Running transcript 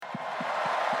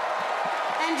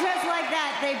just like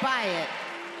that, they buy it.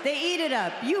 They eat it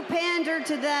up. You pander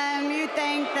to them, you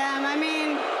thank them. I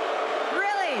mean,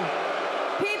 really,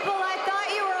 people, I thought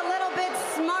you were a little bit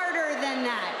smarter than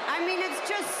that. I mean, it's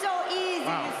just so easy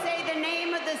to say the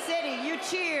name of the city. You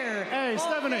cheer. Hey,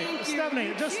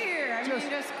 Stephanie, just cheer. I mean,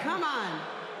 just come on.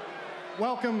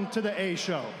 Welcome to the A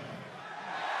Show.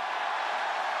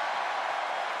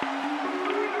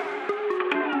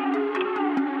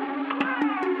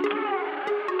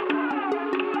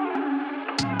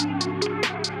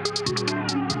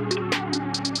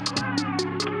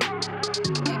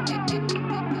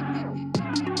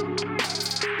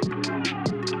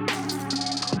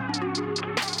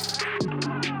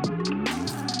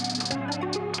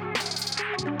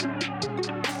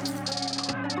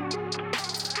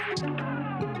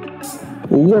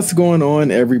 What's going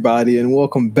on, everybody, and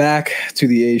welcome back to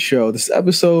the A Show. This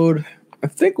episode, I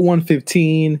think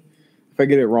 115. If I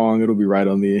get it wrong, it'll be right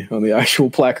on the actual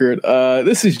placard.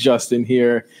 This is Justin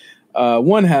here,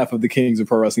 one half of the Kings of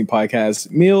Pro Wrestling podcast.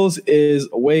 Meals is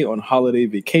away on holiday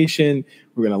vacation.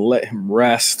 We're gonna let him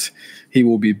rest. He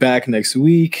will be back next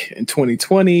week in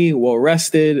 2020, well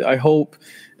rested, I hope,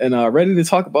 and ready to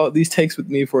talk about these takes with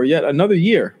me for yet another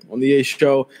year on the A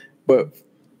Show. But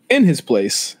in his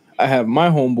place, I have my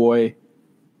homeboy,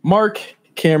 Marc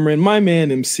Cameron, my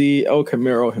man MC, El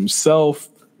Camaro himself.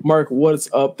 Marc, what's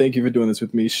up? Thank you for doing this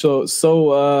with me. So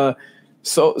on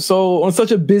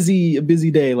such a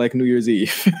busy day like New Year's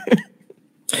Eve.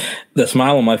 The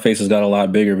smile on my face has got a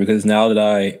lot bigger because now that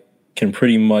I can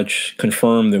pretty much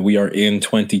confirm that we are in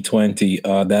 2020,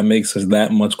 that makes us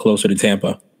that much closer to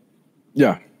Tampa.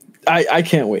 Yeah, I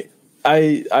can't wait.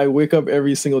 I wake up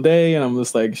every single day and I'm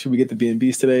just like, should we get the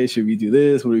B&Bs today? Should we do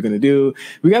this? What are we going to do?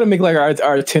 We got to make like our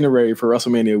itinerary for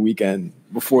WrestleMania weekend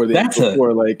before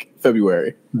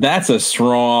February. That's a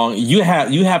strong, you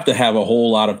have to have a whole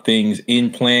lot of things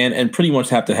in plan and pretty much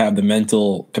have to have the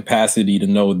mental capacity to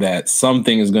know that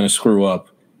something is going to screw up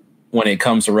when it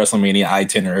comes to WrestleMania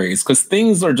itineraries, because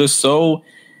things are just so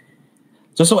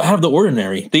out of the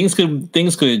ordinary. Things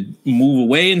could move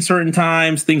away in certain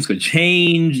times. Things could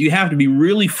change. You have to be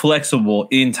really flexible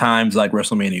in times like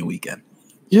WrestleMania weekend.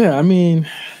 Yeah, I mean,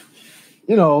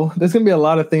 there's going to be a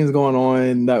lot of things going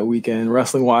on that weekend,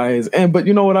 wrestling wise. But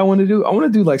you know what I want to do? I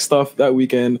want to do like stuff that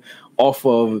weekend off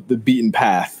of the beaten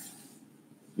path.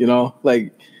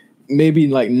 Like maybe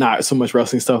like not so much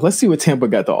wrestling stuff. Let's see what Tampa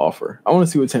got to offer. I want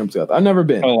to see what Tampa's got. I've never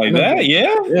been. Oh, like that?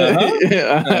 Yeah. Uh-huh.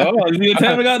 Yeah. Oh, you see what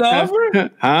Tampa got to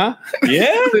offer? Huh?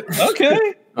 Yeah.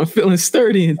 Okay. I'm feeling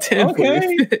sturdy in Tampa.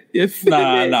 Okay.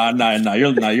 Nah.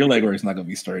 Your legwork's not gonna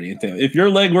be sturdy in Tampa. If your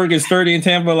legwork is sturdy in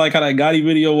Tampa, like how that Gotti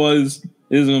video was,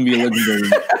 this is gonna be a legendary.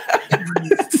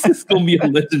 It's gonna be a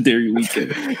legendary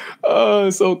weekend.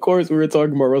 So of course we were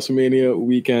talking about WrestleMania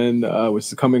weekend, which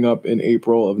is coming up in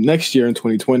April of next year in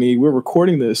 2020. We're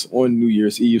recording this on New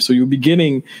Year's Eve, so you'll be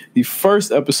getting the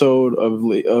first episode of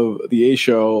the A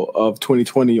Show of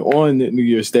 2020 on New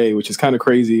Year's Day, which is kind of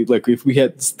crazy. Like if we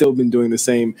had still been doing the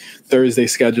same Thursday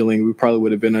scheduling, we probably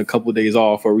would have been a couple of days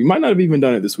off, or we might not have even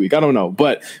done it this week. I don't know,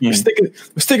 but we're sticking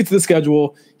to the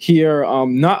schedule here.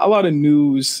 Not a lot of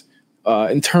news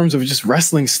in terms of just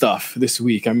wrestling stuff this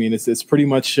week. I mean, it's pretty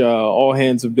much all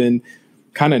hands have been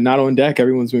kind of not on deck.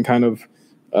 Everyone's been kind of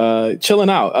chilling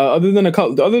out. Other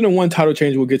than one title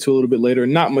change we'll get to a little bit later,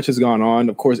 not much has gone on.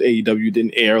 Of course, AEW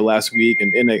didn't air last week,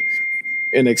 and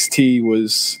NXT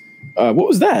was what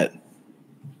was that?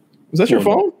 Was that your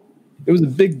phone?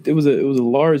 It was a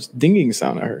large dinging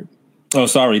sound I heard. Oh,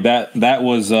 sorry. That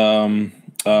was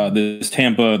this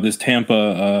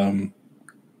Tampa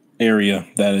area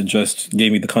that it just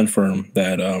gave me the confirm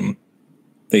that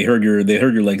they heard your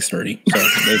legs sturdy. So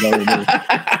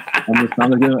I'm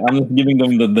just giving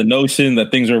them the notion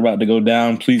that things are about to go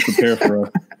down. Please prepare for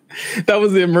us. That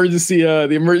was the emergency.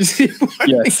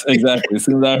 Yes, exactly. As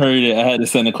soon as I heard it, I had to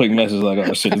send a quick message like,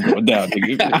 "Oh shit, it's going down."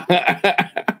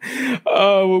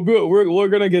 We're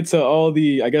gonna get to all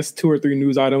the, I guess, 2 or 3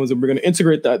 news items, and we're gonna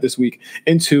integrate that this week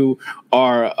into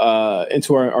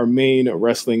our main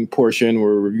wrestling portion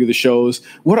where we review the shows.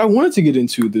 What I wanted to get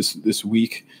into this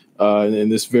week in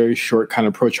this very short, kind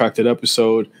of protracted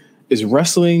episode is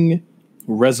wrestling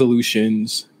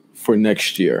resolutions for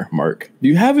next year. Marc, do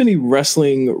you have any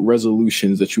wrestling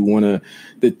resolutions that you want to,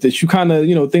 that you kind of,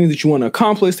 things that you want to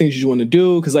accomplish, things you want to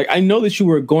do? Because like I know that you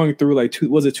were going through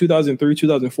was it 2003,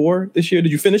 2004 this year?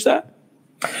 Did you finish that?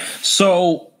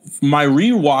 So my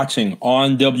rewatching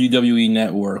on WWE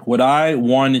Network, what I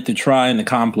wanted to try and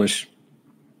accomplish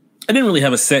I didn't really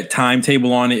have a set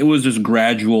timetable on it. It was just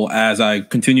gradual as I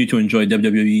continued to enjoy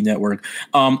WWE Network.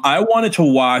 I wanted to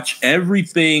watch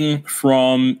everything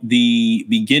from the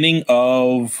beginning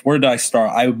of, where did I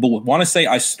start? I want to say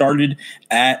I started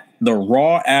at the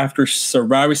Raw after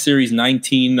Survivor Series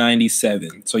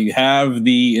 1997. So you have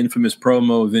the infamous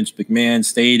promo of Vince McMahon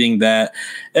stating that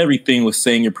everything with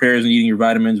saying your prayers and eating your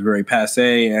vitamins very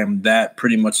passe, and that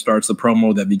pretty much starts the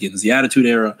promo that begins the Attitude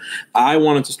Era. I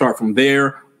wanted to start from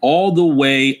there all the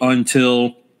way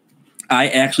until I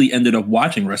actually ended up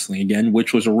watching wrestling again,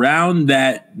 which was around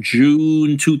that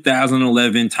June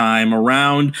 2011 time,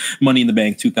 around Money in the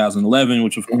Bank 2011,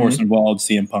 which of course involved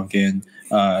CM Punk and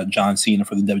John Cena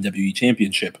for the WWE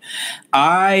Championship.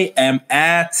 I'm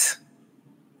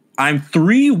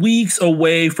 3 weeks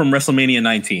away from WrestleMania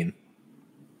 19.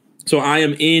 So I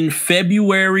am in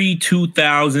February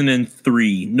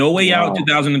 2003. No Way Out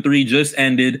 2003 just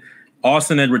ended.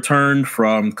 Austin had returned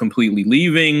from completely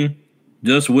leaving,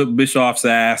 just whipped Bischoff's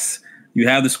ass. You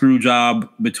have the screw job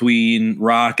between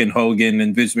Rock and Hogan,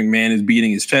 and Vince McMahon is beating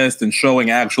his chest and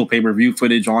showing actual pay-per-view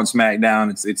footage on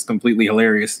SmackDown. It's completely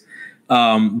hilarious.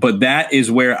 But that is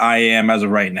where I am as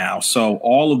of right now. So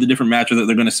all of the different matches that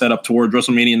they're going to set up towards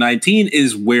WrestleMania 19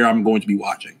 is where I'm going to be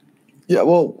watching. Yeah,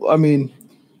 well, I mean,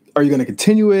 are you going to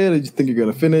continue it, or do you think you're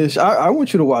going to finish? I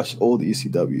want you to watch old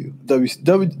ECW,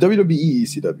 WWE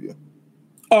ECW.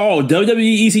 Oh,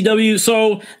 WWE ECW.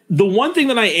 So the one thing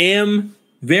that I am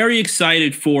very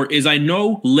excited for is I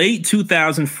know late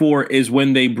 2004 is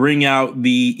when they bring out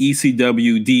the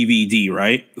ECW DVD,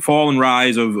 right? Fall and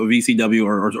Rise of ECW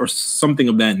or something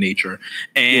of that nature.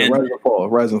 And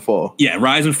Rise and Fall. Yeah,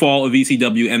 Rise and Fall of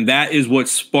ECW. And that is what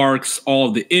sparks all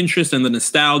of the interest and the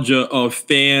nostalgia of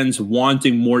fans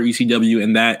wanting more ECW.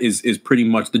 And that is pretty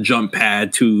much the jump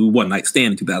pad to One Night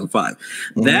Stand in 2005.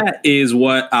 That is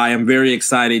what I am very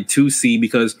excited to see,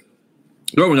 because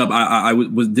growing up, I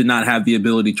did not have the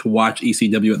ability to watch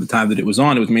ECW at the time that it was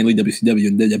on. It was mainly WCW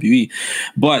and WWE.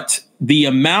 But the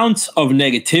amount of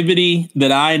negativity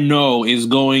that I know is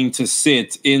going to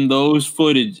sit in those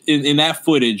footage, in that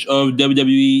footage of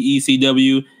WWE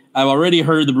ECW, I've already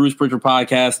heard the Bruce Pritchard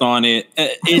podcast on it.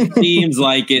 It seems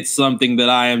like it's something that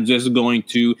I am just going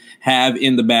to have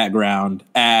in the background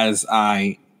as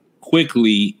I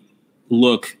quickly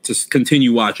look to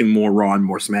continue watching more Raw and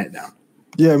more SmackDown.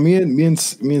 Yeah, me and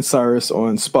Cyrus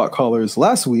on Spot Callers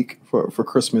last week for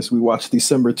Christmas, we watched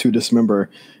December to Dismember,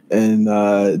 and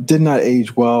did not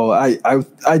age well.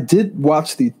 I did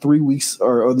watch the 3 weeks,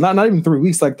 or not even 3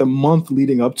 weeks, like the month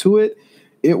leading up to it.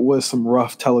 It was some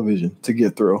rough television to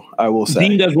get through, I will say.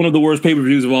 Deemed as one of the worst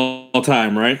pay-per-views of all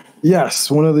time, right?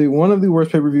 Yes, one of the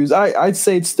worst pay-per-views. I'd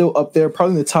say it's still up there,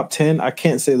 probably in the top 10. I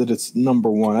can't say that it's number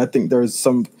one. I think there are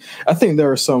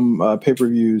some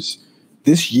pay-per-views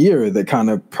this year that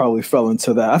kind of probably fell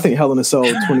into that. I think Hell in a Cell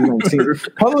 2019.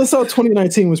 Hell in a Cell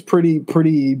 2019 was pretty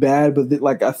bad,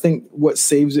 but I think what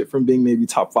saves it from being maybe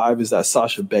top 5 is that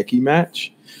Sasha Becky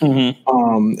match. But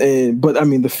I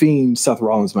mean, the Fiend Seth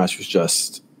Rollins match was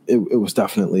just it was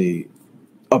definitely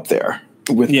up there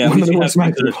with one of the worst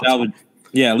matches.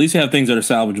 Yeah, at least you have things that are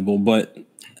salvageable, but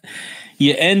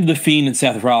you end the Fiend and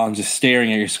Seth Rollins just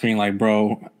staring at your screen like,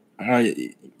 bro.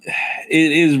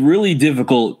 It is really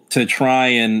difficult to try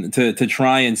and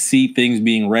see things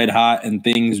being red hot and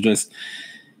things just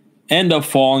end up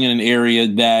falling in an area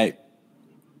that,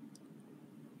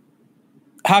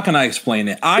 how can I explain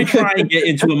it? I try and get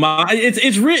into a mind.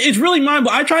 It's really mind.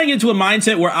 I try and get into a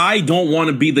mindset where I don't want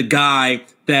to be the guy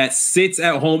that sits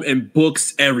at home and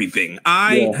books everything.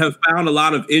 I have found a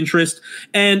lot of interest,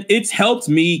 and it's helped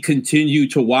me continue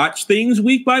to watch things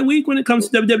week by week when it comes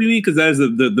to WWE, because that is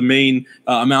the main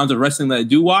amount of wrestling that I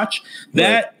do watch.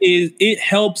 It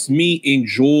helps me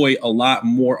enjoy a lot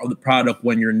more of the product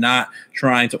when you're not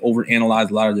trying to overanalyze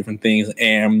a lot of different things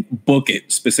and book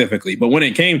it specifically. But when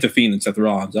it came to Fiend and Seth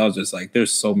Rollins, I was just like,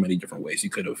 there's so many different ways you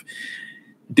could have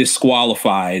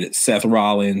disqualified Seth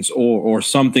Rollins or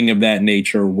something of that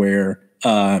nature, where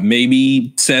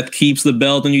maybe Seth keeps the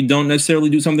belt and you don't necessarily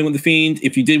do something with the Fiend.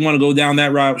 If you did want to go down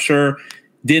that route, sure.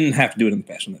 Didn't have to do it in the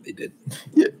fashion that they did.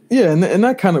 Yeah, and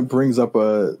that kind of brings up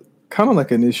a kind of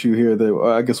like an issue here that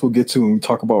I guess we'll get to when we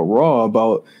talk about Raw,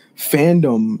 about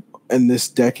fandom in this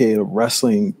decade of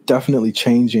wrestling definitely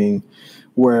changing,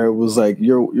 where it was like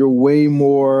you're way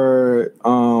more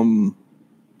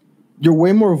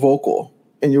vocal.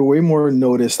 And you're way more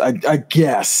noticed, I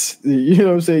guess. You know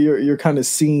what I'm saying? You're kind of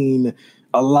seen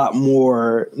a lot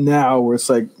more now, where it's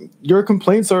like your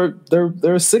complaints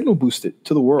they're signal boosted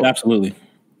to the world. Absolutely.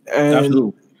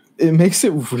 And it makes it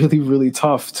really, really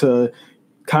tough to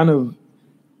kind of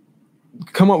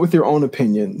come up with your own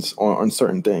opinions on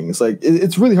certain things. Like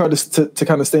it's really hard to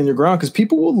kind of stand your ground because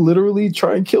people will literally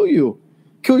try and kill you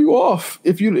off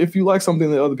if you like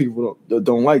something that other people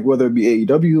don't like, whether it be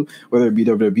AEW, whether it be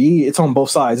WWE. It's on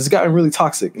both sides. It's gotten really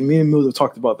toxic, and me and Mills have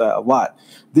talked about that a lot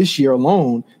this year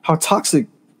alone. How toxic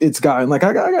it's gotten. Like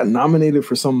I got nominated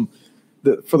for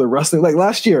the wrestling, like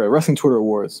last year at Wrestling Twitter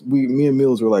Awards. Me and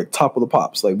Mills were like top of the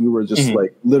pops. Like we were just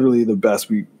like literally the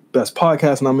best. Best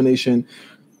podcast nomination.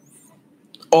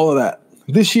 All of that.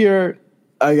 This year,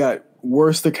 I got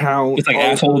worst account. It's like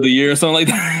asshole of the year or something like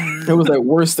that. It was like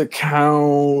worst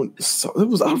account. So it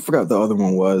was. I forgot what the other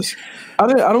one was. I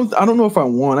don't know if I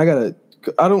won. I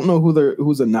don't know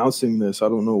who's announcing this. I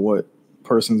don't know what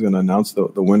person's gonna announce the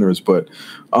winners. But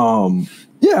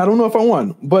yeah, I don't know if I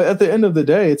won. But at the end of the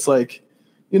day, it's like,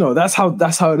 that's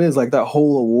how it is. Like that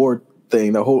whole award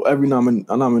thing. Every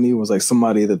nominee was like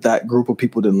somebody that group of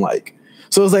people didn't like.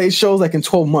 So it's like it shows like in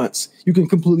 12 months you can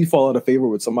completely fall out of favor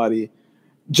with somebody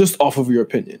just off of your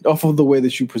opinion, off of the way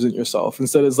that you present yourself.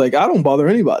 Instead, it's like I don't bother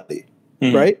anybody,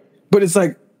 right? But it's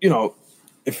like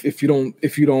if you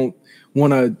don't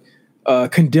want to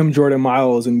condemn Jordan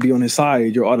Miles and be on his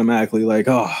side, you're automatically like,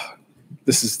 oh,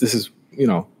 this is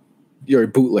you're a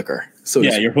bootlicker. So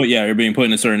you're being put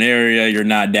in a certain area. You're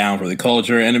not down for the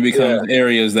culture, and it becomes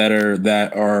areas that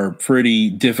are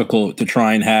pretty difficult to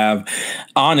try and have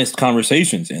honest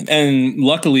conversations in. And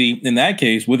luckily, in that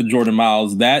case, with Jordan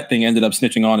Miles, that thing ended up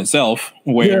snitching on itself,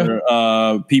 where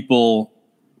people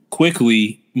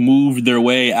quickly moved their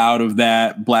way out of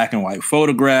that black and white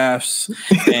photographs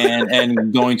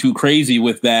and going too crazy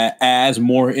with that as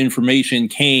more information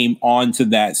came onto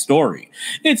that story.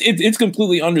 It's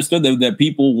completely understood that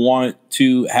people want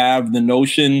to have the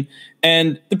notion,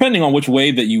 and depending on which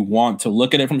way that you want to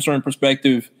look at it from a certain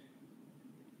perspective,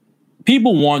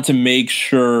 people want to make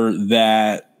sure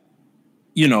that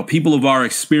people of our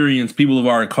experience, people of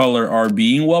our color are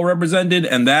being well represented,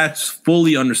 and that's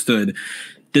fully understood.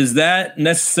 Does that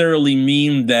necessarily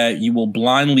mean that you will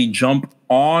blindly jump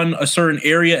on a certain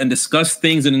area and discuss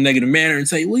things in a negative manner and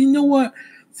say, well, you know what?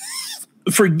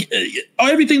 For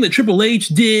everything that Triple H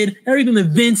did, everything that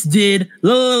Vince did,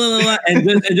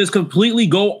 and just completely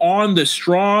go on the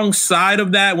strong side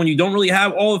of that when you don't really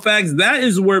have all the facts? That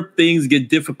is where things get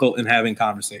difficult in having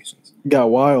conversations. It got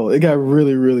wild. It got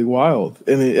really, really wild.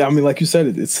 And like you said,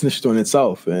 it snitched on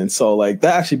itself. And so like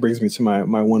that actually brings me to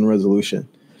my one resolution.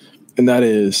 And that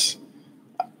is,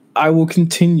 I will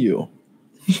continue.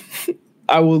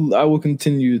 I will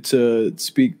continue to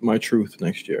speak my truth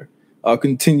next year. I'll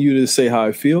continue to say how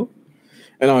I feel,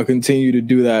 and I'll continue to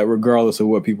do that regardless of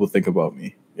what people think about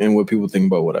me and what people think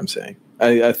about what I'm saying.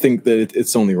 I think that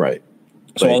it's only right.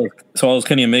 So all those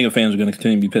Kenny Omega fans are going to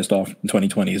continue to be pissed off in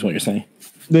 2020, is what you're saying?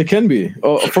 They can be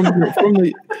from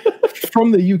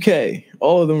the UK.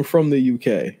 All of them from the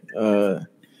UK.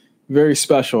 Very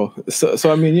special.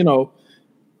 So I mean,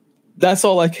 that's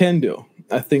all I can do.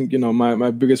 I think,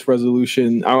 my biggest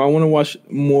resolution, I want to watch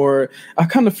more. I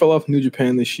kind of fell off New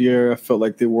Japan this year. I felt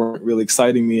like they weren't really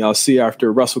exciting me. I'll see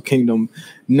after Wrestle Kingdom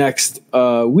next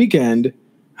weekend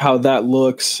how that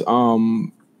looks.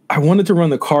 I wanted to run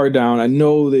the card down. I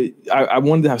know that I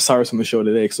wanted to have Cyrus on the show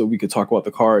today so we could talk about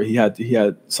the card. He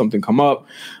had something come up.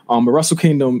 But Wrestle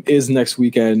Kingdom is next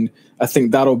weekend. I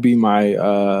think that'll be my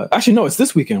actually no, it's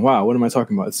this weekend. Wow, what am I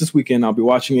talking about? It's this weekend. I'll be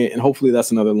watching it, and hopefully that's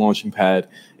another launching pad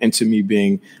into me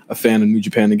being a fan of New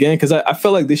Japan again. Because I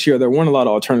felt like this year there weren't a lot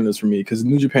of alternatives for me. Because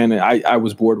New Japan, I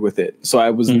was bored with it, so I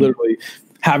was literally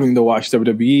having to watch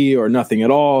WWE or nothing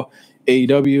at all.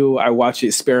 AEW, I watch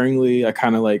it sparingly. I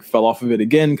kind of like fell off of it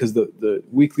again because the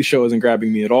weekly show isn't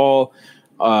grabbing me at all.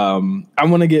 I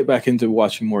want to get back into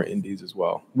watching more indies as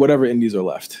well, whatever indies are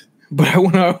left. But I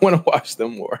want to watch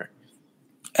them more.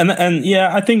 And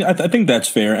yeah, I think that's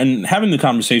fair. And having the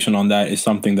conversation on that is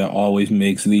something that always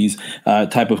makes these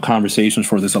type of conversations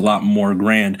for this a lot more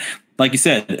grand. Like you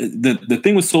said, the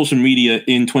thing with social media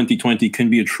in 2020 can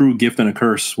be a true gift and a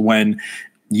curse when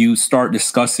you start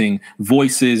discussing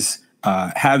voices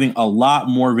having a lot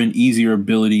more of an easier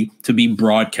ability to be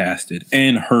broadcasted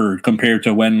and heard compared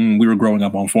to when we were growing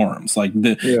up on forums. Like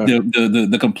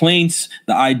the complaints,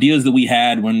 the ideas that we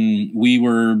had when we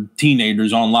were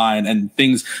teenagers online, and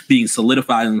things being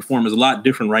solidified in the forum is a lot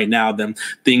different right now than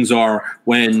things are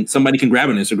when somebody can grab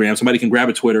an Instagram, somebody can grab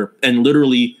a Twitter and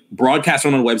literally broadcast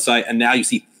on a website, and now you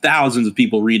see thousands of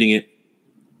people reading it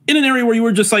in an area where you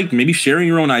were just like maybe sharing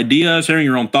your own ideas, sharing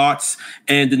your own thoughts,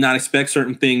 and did not expect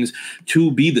certain things to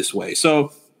be this way.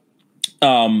 So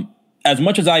as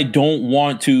much as I don't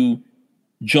want to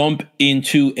jump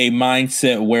into a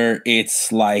mindset where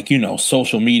it's like,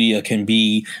 social media can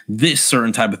be this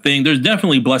certain type of thing. There's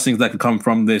definitely blessings that could come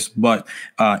from this, but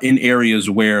in areas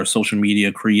where social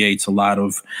media creates a lot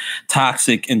of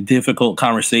toxic and difficult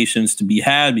conversations to be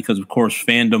had, because of course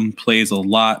fandom plays a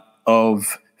lot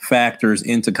of factors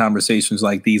into conversations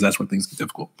like these, that's where things get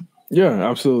difficult. Yeah,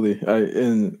 absolutely.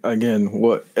 And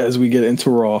again, as we get into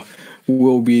Raw,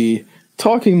 we'll be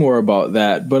talking more about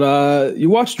that. But you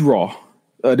watched Raw.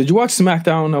 Did you watch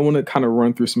SmackDown? I want to kind of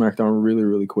run through SmackDown really,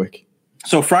 really quick.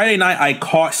 So Friday night, I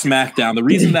caught SmackDown. The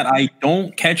reason that I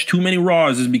don't catch too many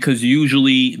Raws is because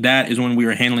usually that is when we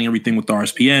are handling everything with the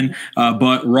RSPN.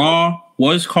 But Raw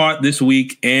was caught this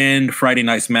week, and Friday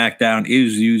night SmackDown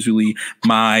is usually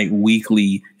my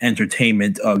weekly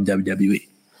entertainment of WWE.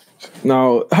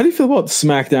 Now, how do you feel about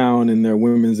SmackDown and their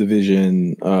women's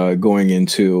division going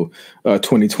into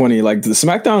 2020? Like, the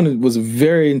SmackDown was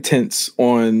very intense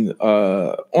on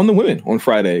the women on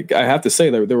Friday. I have to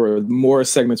say that there were more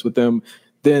segments with them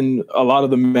than a lot of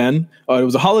the men. It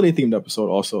was a holiday themed episode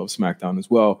also of SmackDown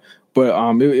as well, but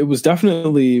it was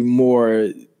definitely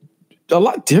a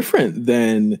lot different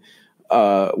than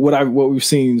what we've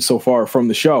seen so far from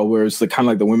the show, where it's kind of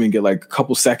like the women get like a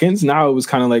couple seconds. Now it was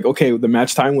kind of like, okay, the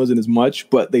match time wasn't as much,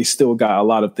 but they still got a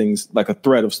lot of things, like a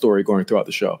thread of story going throughout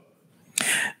the show.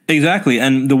 Exactly.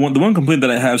 And the one complaint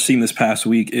that I have seen this past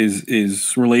week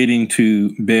is relating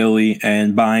to Bayley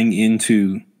and buying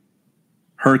into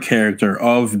her character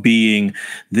of being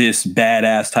this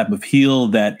badass type of heel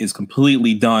that is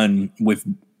completely done with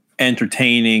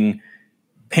entertaining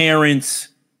parents,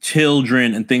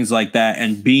 children, and things like that,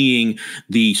 and being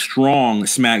the strong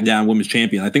SmackDown Women's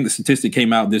Champion. I think the statistic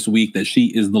came out this week that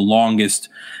she is the longest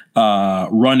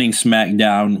running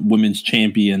SmackDown Women's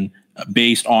Champion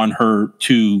based on her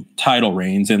 2 title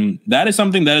reigns, and that is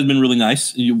something that has been really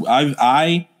nice.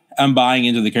 I am buying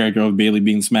into the character of Bayley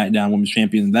being SmackDown Women's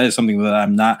Champion, and that is something that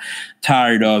I'm not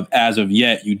tired of as of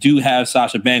yet. You do have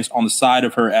Sasha Banks on the side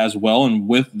of her as well, and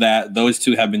with that, those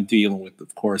two have been dealing with,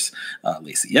 of course,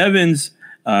 Lacey Evans,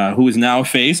 who is now a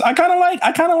face. I kind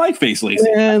of like face Lacey.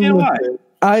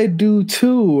 I do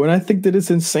too, and I think that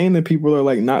it's insane that people are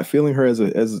like not feeling her as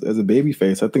a baby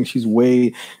face. I think she's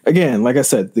again, like I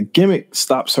said, the gimmick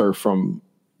stops her from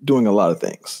doing a lot of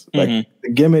things. Like the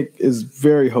gimmick is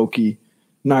very hokey.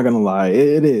 Not gonna lie,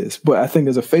 it is. But I think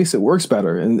as a face, it works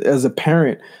better. And as a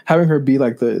parent, having her be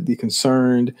like the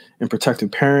concerned and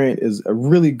protective parent is a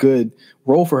really good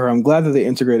role for her. I'm glad that they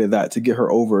integrated that to get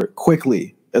her over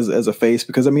quickly as a face,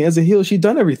 because I mean, as a heel, she's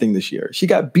done everything this year. She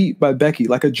got beat by Becky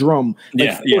like a drum.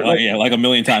 Like a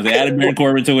million times. They added Baron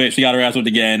Corbin to it. She got her ass whipped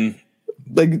again.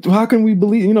 Like, how can we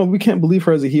believe? We can't believe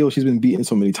her as a heel. She's been beaten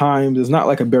so many times. It's not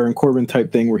like a Baron Corbin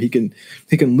type thing where he can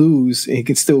lose and he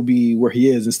can still be where he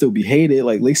is and still be hated.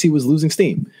 Like, Lacey was losing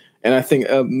steam, and I think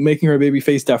making her a baby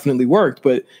face definitely worked.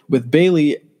 But with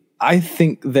Bayley, I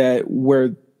think that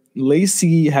where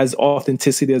Lacey has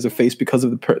authenticity as a face because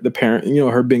of the parent,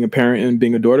 her being a parent and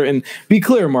being a daughter. And be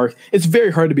clear, Mark, it's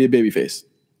very hard to be a babyface,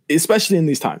 especially in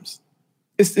these times.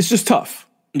 It's just tough.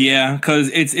 Yeah,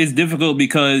 because it's difficult,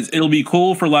 because it'll be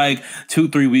cool for like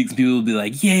 2-3 weeks. People will be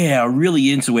like, yeah, really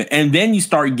into it. And then you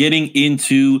start getting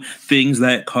into things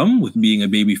that come with being a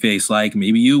babyface. Like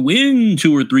maybe you win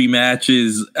 2 or 3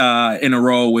 matches in a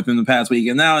row within the past week.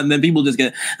 And then people just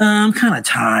get, I'm kind of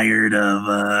tired of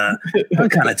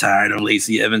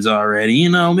Lacey Evans already.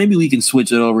 Maybe we can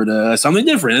switch it over to something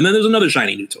different. And then there's another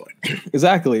shiny new toy.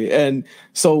 Exactly. And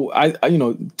so I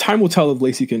time will tell if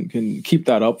Lacey can keep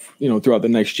that up, throughout the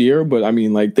next year. But I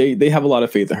mean, like they have a lot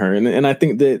of faith in her, and I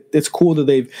think that it's cool that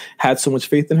they've had so much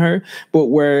faith in her. But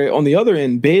where on the other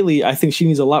end, Bayley, I think she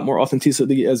needs a lot more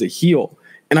authenticity as a heel,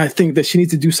 and I think that she needs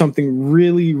to do something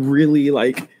really, really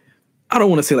like, I don't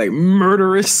want to say like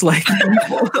murderous, like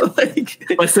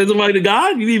send somebody to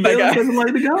God. You need Bayley to send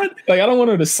somebody to God. Like, I don't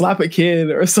want her to slap a kid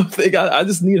or something. I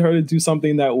just need her to do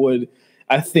something that would,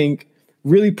 I think,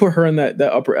 really put her in that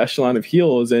upper echelon of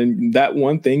heels. And that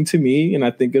one thing to me, and I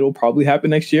think it'll probably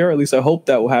happen next year, or at least I hope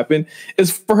that will happen,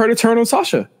 is for her to turn on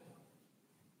Sasha.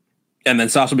 And then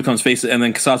Sasha becomes face,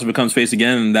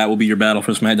 again, and that will be your battle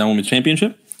for SmackDown Women's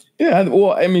Championship? Yeah,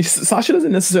 well, I mean, Sasha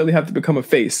doesn't necessarily have to become a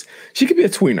face. She could be a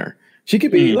tweener. She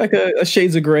could be like a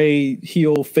Shades of Grey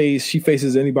heel face. She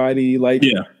faces anybody. Like,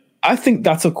 yeah. I think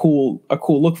that's a cool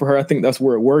look for her. I think that's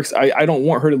where it works. I don't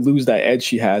want her to lose that edge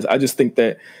she has. I just think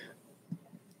that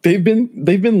they've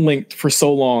been linked for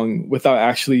so long without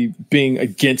actually being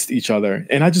against each other,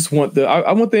 and I just want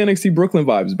I want the NXT Brooklyn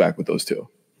vibes back with those two.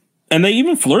 And they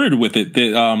even flirted with it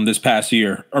this past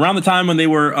year, around the time when they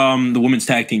were the women's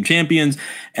tag team champions.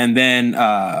 And then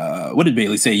what did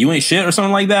Bayley say? You ain't shit or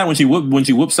something like that when she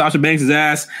whooped Sasha Banks'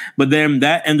 ass. But then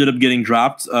that ended up getting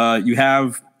dropped. You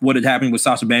have what had happened with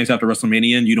Sasha Banks after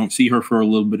WrestleMania, and you don't see her for a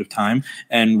little bit of time.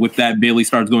 And with that, Bayley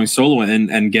starts going solo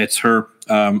and gets her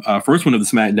first win of the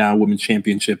SmackDown Women's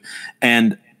Championship.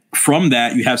 And from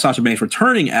that, you have Sasha Banks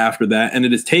returning after that, and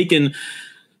it has taken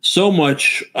so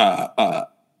much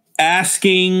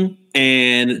asking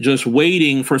and just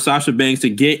waiting for Sasha Banks to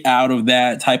get out of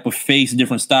that type of face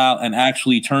different style and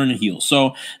actually turn heel.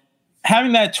 So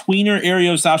having that tweener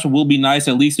area of Sasha will be nice.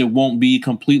 At least it won't be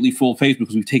completely full face,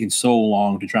 because we've taken so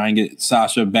long to try and get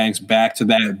Sasha Banks back to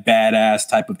that badass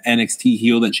type of NXT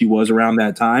heel that she was around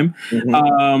that time.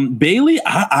 Bayley,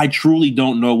 I truly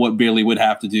don't know what Bayley would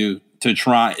have to do to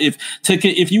try.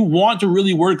 If you want to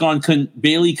really work on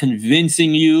Bayley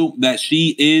convincing you that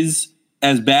she is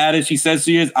as bad as she says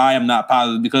she is, I am not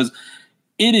positive, because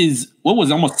it is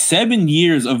almost 7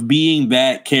 years of being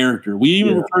that character. We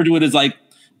even refer to it as like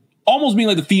almost being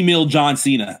like the female John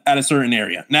Cena at a certain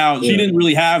area. Now, she didn't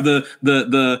really have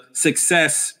the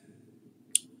success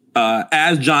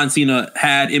as John Cena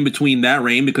had in between that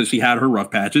reign, because she had her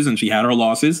rough patches and she had her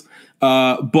losses.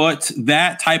 But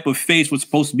that type of face was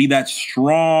supposed to be that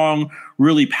strong,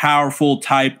 really powerful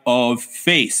type of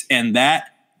face. And that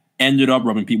ended up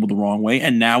rubbing people the wrong way.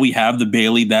 And now we have the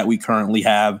Bayley that we currently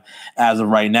have as of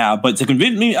right now. But to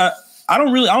convince me, I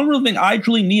don't really think I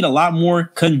truly need a lot more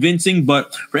convincing.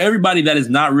 But for everybody that is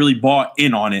not really bought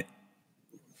in on it,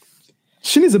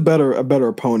 she needs a better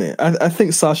opponent. I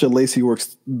think Sasha Lacey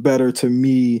works better to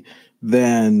me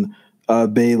than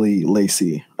Bayley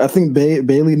Lacey. I think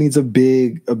Bayley needs a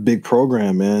big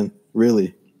program, man.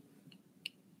 Really.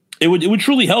 It would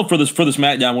truly help for the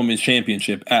SmackDown Women's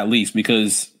Championship, at least,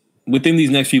 because within these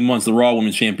next few months, the Raw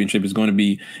Women's Championship is going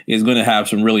to have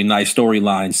some really nice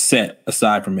storylines set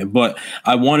aside from it. But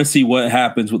I want to see what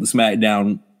happens with the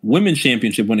SmackDown Women's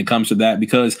Championship when it comes to that,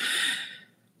 because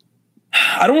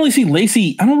I don't really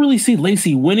see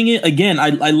Lacey winning it. Again,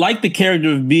 I like the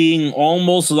character of being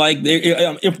almost like,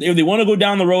 if they want to go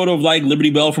down the road of like Liberty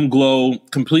Bell from Glow,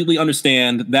 completely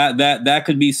understand that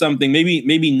could be something,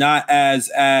 maybe not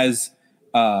as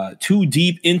too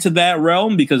deep into that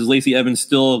realm, because Lacey Evans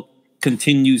still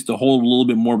continues to hold a little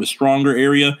bit more of a stronger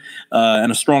area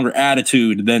and a stronger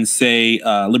attitude than, say,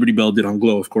 Liberty Bell did on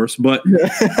Glow, of course. But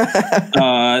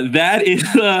that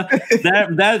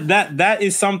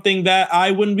is something that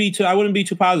I wouldn't be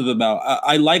too positive about.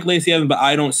 I like Lacey Evans, but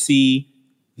I don't see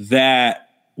that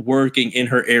working in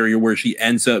her area where she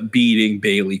ends up beating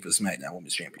Bayley for SmackDown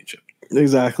Women's Championship.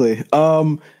 Exactly.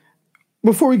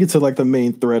 Before we get to like the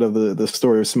main thread of the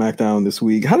story of SmackDown this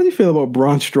week, how did you feel about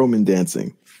Braun Strowman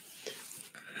dancing?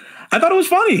 I thought it was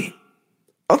funny.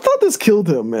 I thought this killed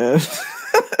him, man.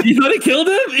 You thought it killed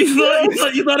him? You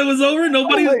thought it was over?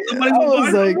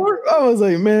 I was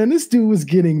like, man, this dude was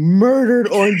getting murdered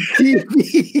on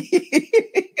TV.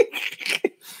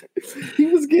 He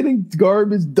was getting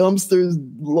garbage dumpsters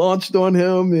launched on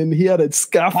him, and he had a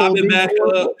scaffolding.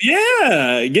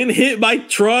 Yeah, getting hit by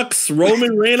trucks.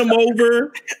 Roman ran him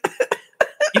over.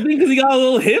 You think because he got a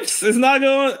little hips, it's not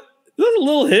going? It was a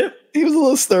little hip. He was a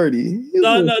little sturdy.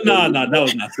 No, that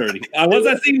was not sturdy.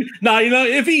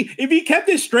 If he kept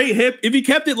it straight hip, if he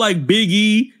kept it like Big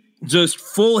E, just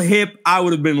full hip, I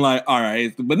would have been like, all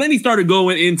right. But then he started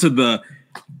going into the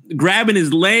grabbing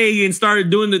his leg and started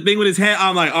doing the thing with his head.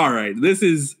 I'm like, all right, this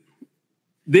is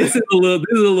a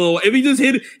little. If he just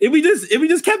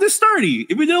kept it sturdy,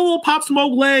 if he did a little pop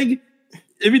smoke leg,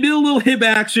 if he did a little hip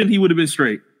action, he would have been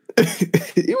straight.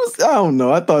 He was. I don't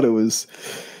know. I thought it was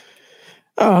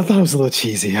a little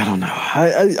cheesy. I don't know.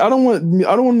 I don't want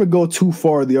him to go too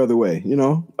far the other way. You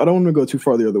know, I don't want him to go too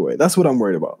far the other way. That's what I'm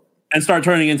worried about. And start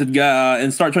turning into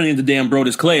damn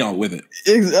Brodus Clay on with it.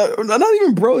 Not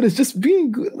even Brodus, just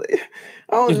being good.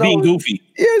 Being goofy.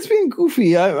 Yeah, it's being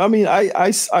goofy. I mean,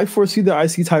 I foresee the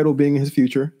IC title being his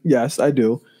future. Yes, I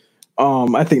do.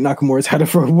 I think Nakamura's had it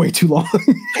for way too long.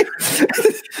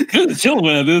 He was chilling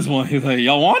at this one. He's like,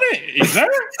 y'all want it? You sure?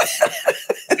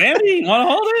 Sammy, want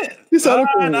to hold it? He's had it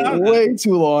for way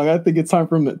too long. I think it's time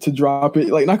for him to drop it.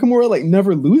 Like Nakamura,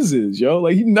 never loses, yo.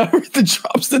 Like he never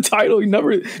drops the title.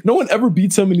 No one ever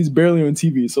beats him, and he's barely on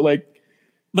TV. So but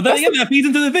then again, that feeds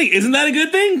into the thing. Isn't that a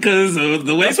good thing? Because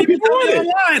the way people tell me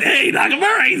online, hey,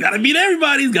 Nakamura, he's got to beat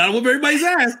everybody. He's got to whoop everybody's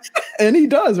ass. And he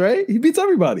does, right? He beats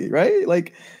everybody, right?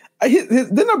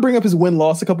 didn't I bring up his win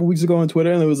loss a couple weeks ago on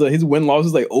Twitter, and it was his win loss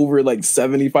was like over like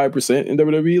 75% in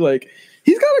WWE. Like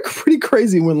he's got a pretty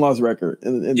crazy win loss record.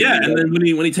 And then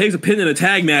when he takes a pin in a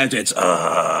tag match, it's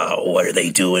what are they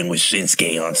doing with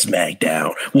Shinsuke on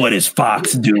SmackDown? What is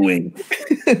Fox doing?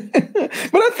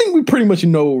 But I think we pretty much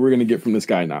know what we're gonna get from this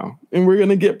guy now, and we're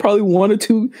gonna get probably 1 or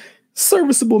 2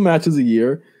 serviceable matches a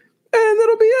year, and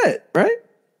that'll be it, right?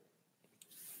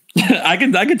 I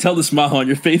can tell the smile on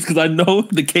your face because I know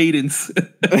the cadence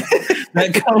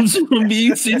that comes from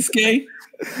being Shinsuke.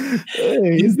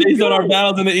 Hey, he's based on our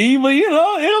battles in the E, but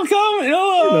it'll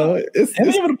come. It's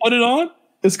able to put it on.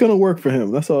 It's gonna work for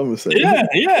him. That's all I'm gonna say. Yeah,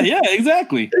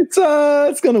 exactly.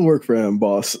 It's gonna work for him,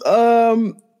 boss.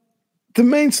 The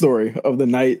main story of the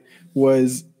night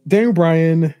was Daniel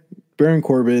Bryan, Baron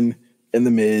Corbin, and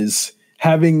The Miz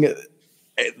having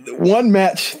one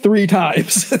match 3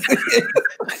 times in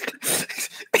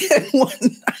one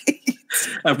night.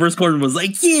 At first, Corbin was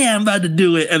like, "Yeah, I'm about to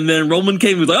do it," and then Roman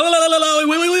came and was like, "Oh,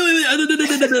 wait,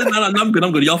 no, I'm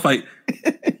good. Y'all fight."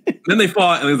 Then they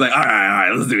fought, and it was like, "All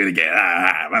right, let's do it again."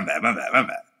 My bad.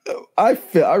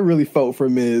 I really felt for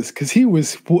Miz because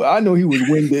I know he was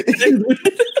winded.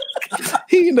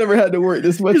 He never had to work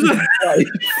this much in his life.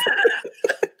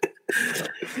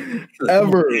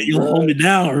 Ever. You'll hold me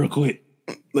down real quick.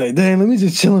 Like, dang, let me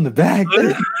just chill in the back.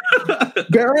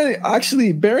 Baron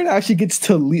actually gets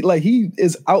to lead. Like, he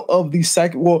is out of the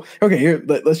second. Well, okay, here,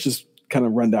 let's just kind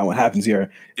of run down what happens here.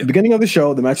 The beginning of the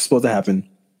show, the match is supposed to happen.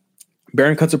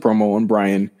 Baron cuts a promo on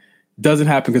Bryan. Doesn't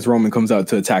happen because Roman comes out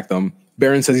to attack them.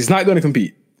 Baron says he's not going to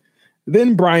compete.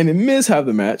 Then Bryan and Miz have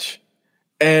the match.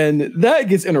 And that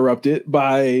gets interrupted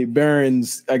by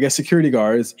Baron's, I guess, security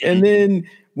guards. And then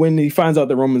when he finds out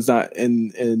that Roman's not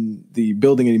in the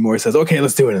building anymore, he says, "Okay,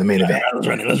 let's do it in the main event. Let's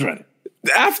run it.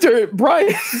 After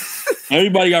Bryan,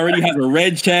 everybody already has a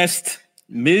red chest.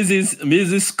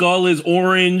 Miz's skull is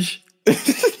orange.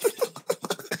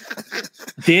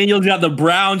 Daniel's got the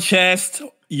brown chest,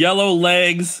 yellow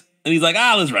legs, and he's like,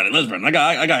 let's run it.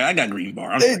 I got green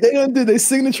bar. They done did their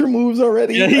signature moves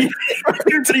already. Yeah, he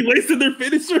wasted their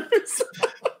finishers.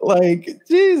 Like,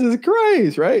 Jesus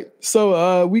Christ, right?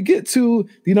 So we get to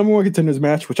the number 1 contenders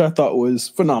match, which I thought was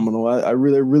phenomenal. I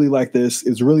really, really like this.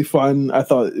 It's really fun. I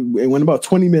thought it went about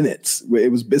 20 minutes.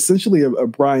 It was essentially a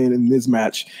Bryan and Miz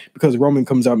match because Roman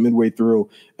comes out midway through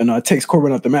and takes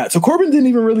Corbin out the match. So Corbin didn't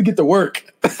even really get to work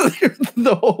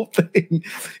the whole thing.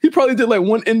 He probably did like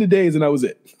 1 end of days and that was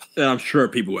it. And I'm sure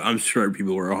people were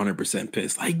 100%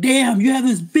 pissed. Like, damn, you have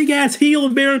this big ass heel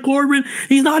in Baron Corbin.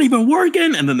 He's not even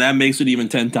working. And then that makes it even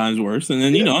 10 times worse. And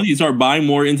then, you start buying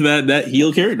more into that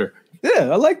heel character. Yeah,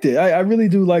 I liked it. I really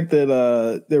do like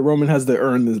that that Roman has to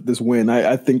earn this win.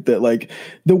 I think that like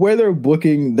the way they're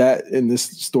booking that in this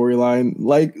storyline,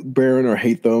 like Baron or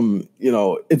hate them,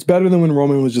 it's better than when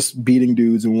Roman was just beating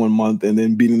dudes in 1 month and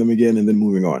then beating them again and then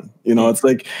moving on. It's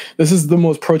like this is the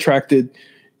most protracted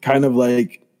kind of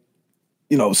like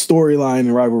storyline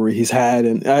and rivalry he's had,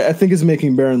 and I think it's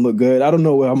making Baron look good. I don't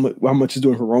know how much he's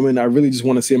doing for Roman. I really just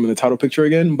want to see him in the title picture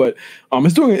again, but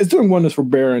it's doing wonders for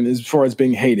Baron as far as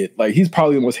being hated. Like he's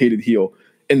probably the most hated heel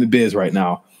in the biz right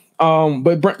now.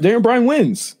 But Daniel Bryan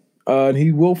wins. And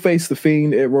he will face the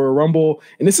Fiend at Royal Rumble.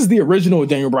 And this is the original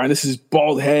Daniel Bryan. This is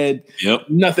bald head,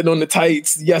 nothing on the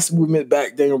tights. Yes, movement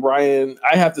back Daniel Bryan.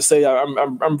 I have to say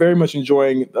I'm very much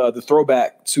enjoying the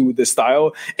throwback to this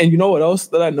style. And you know what else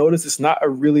that I noticed? It's not a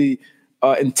really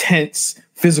intense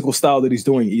physical style that he's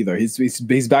doing either.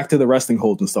 He's back to the wrestling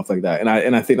holds and stuff like that. And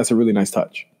I think that's a really nice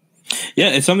touch. Yeah,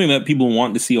 it's something that people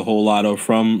want to see a whole lot of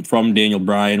from Daniel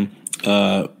Bryan.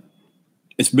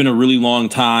 It's been a really long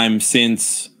time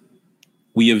since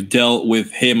we have dealt with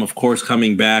him, of course,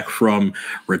 coming back from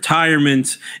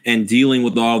retirement and dealing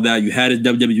with all that. You had his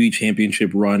WWE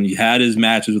Championship run. You had his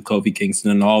matches with Kofi Kingston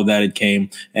and all that it came.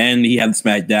 And he had the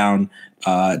SmackDown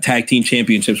Tag Team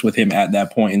Championships with him at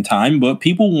that point in time. But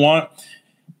people want...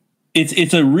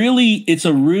 It's a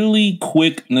really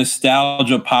quick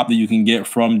nostalgia pop that you can get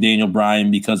from Daniel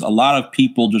Bryan because a lot of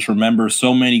people just remember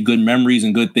so many good memories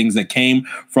and good things that came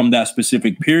from that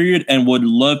specific period and would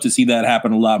love to see that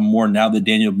happen a lot more now that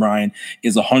Daniel Bryan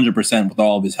is 100% with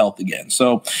all of his health again.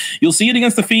 So you'll see it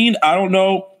against The Fiend. I don't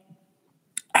know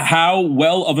how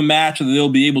well of a match that they'll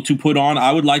be able to put on.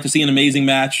 I would like to see an amazing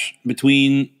match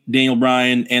between Daniel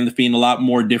Bryan and The Fiend, a lot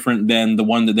more different than the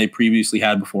one that they previously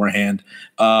had beforehand.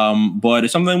 But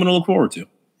it's something I'm going to look forward to.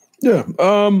 Yeah.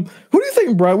 Who do you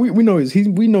think, Brian? We know he's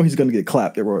going to get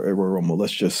clapped at Royal Rumble.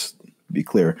 Let's just be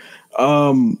clear.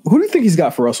 Who do you think he's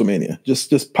got for WrestleMania?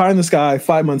 Just pie in the sky,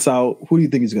 5 months out. Who do you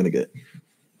think he's going to get?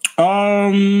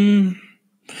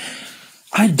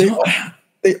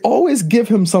 they always give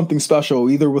him something special,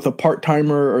 either with a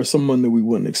part-timer or someone that we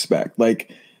wouldn't expect.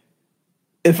 Like,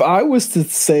 if I was to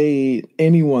say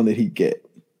anyone that he'd get,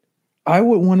 I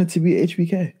would want it to be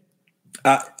HBK.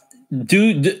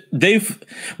 Dude, they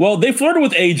flirted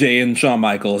with AJ and Shawn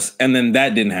Michaels, and then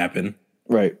that didn't happen.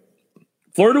 Right.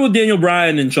 Flirted with Daniel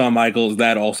Bryan and Shawn Michaels,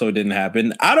 that also didn't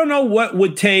happen. I don't know what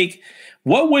would take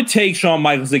Shawn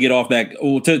Michaels to get off that,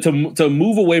 to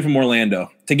move away from Orlando,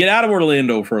 to get out of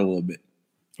Orlando for a little bit.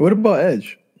 What about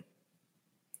Edge?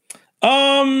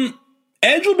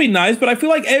 Edge would be nice, but I feel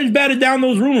like Edge batted down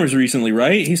those rumors recently,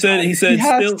 right? He said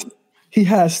he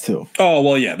has to. Oh,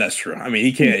 well, yeah, that's true. I mean,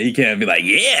 he can't be like,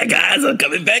 yeah, guys, I'm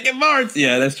coming back in March.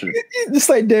 Yeah, that's true. Just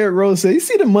like Derrick Rose said, you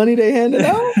see the money they handed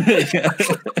out? You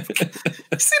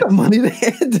see the money they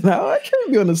handed out? I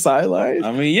can't be on the sideline.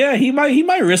 I mean, yeah, he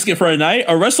might risk it for a night.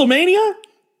 A WrestleMania?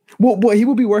 Well, he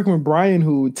would be working with Bryan,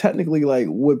 who technically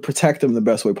would protect him the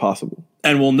best way possible,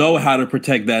 and will know how to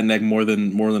protect that neck more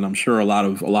than I'm sure a lot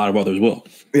of others will.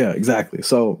 Yeah, exactly.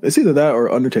 So it's either that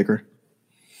or Undertaker.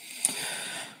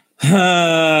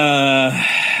 Long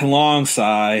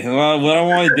sigh. Well, what I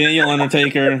want Daniel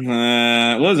Undertaker.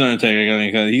 What's Undertaker going to?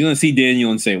 Because he's going to see Daniel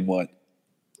and say what?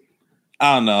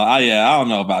 I don't know. I don't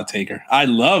know about Taker. I'd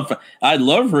love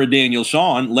for a Daniel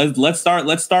Shawn. Let's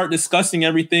start discussing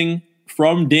everything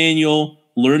from Daniel,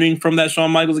 learning from that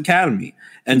Shawn Michaels Academy,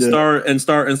 and start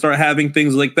having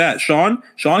things like that. Shawn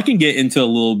can get into a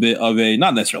little bit of a,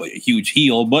 not necessarily a huge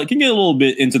heel, but can get a little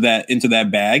bit into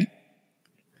that bag.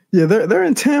 Yeah, they're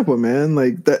in Tampa, man.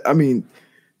 Like that. I mean,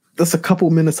 that's a couple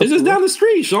minutes. It's just down the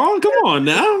street, Shawn. Come on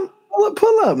now.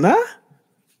 Pull up now.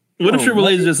 What if Triple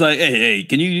H is just like, hey,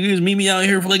 can you just meet me out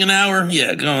here for like an hour?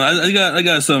 Yeah, come on. I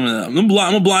got some of that. I'm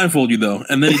gonna blindfold you though.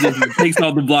 And then he just takes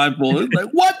off the blindfold. It's like,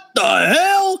 what the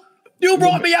hell? You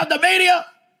brought me out to Mania?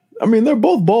 I mean, they're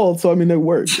both bald, so I mean, they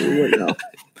work.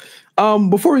 Now.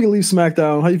 Before we leave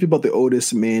SmackDown, how do you feel about the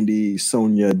Otis, Mandy,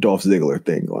 Sonya, Dolph Ziggler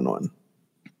thing going on?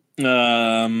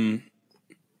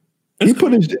 He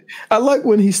put his. I like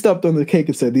when he stepped on the cake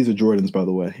and said, "These are Jordans, by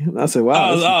the way." And I said,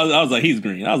 "Wow." I was like, "He's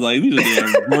green." I was like, "These are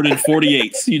damn Jordan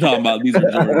 48s." You talking about these are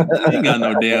Jordans? He ain't got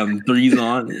no damn threes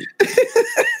on.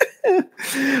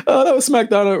 That was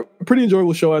SmackDown. A pretty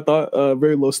enjoyable show, I thought.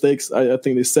 Very low stakes. I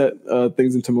think they set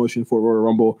things into motion for Royal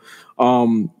Rumble.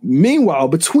 Meanwhile,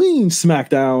 between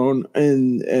SmackDown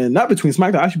and not between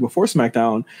SmackDown, actually before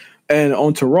SmackDown and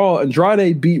onto Raw,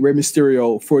 Andrade beat Rey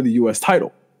Mysterio for the U.S.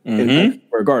 title in Madison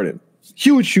Square Garden.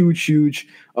 Huge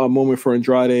moment for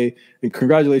Andrade, and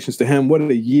congratulations to him. What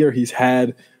a year he's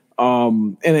had.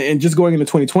 And just going into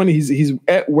 2020, he's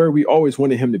at where we always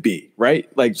wanted him to be, right?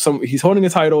 Like he's holding a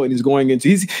title and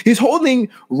he's holding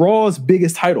Raw's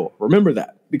biggest title. Remember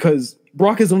that, because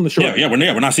Brock is on the show. Yeah,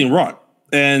 we're not seeing Brock.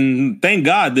 And thank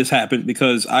God this happened,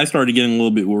 because I started getting a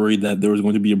little bit worried that there was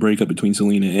going to be a breakup between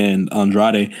Selena and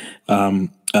Andrade,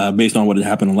 based on what had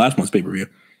happened on last month's pay-per-view.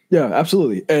 Yeah,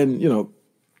 absolutely. And,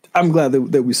 I'm glad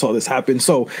that we saw this happen.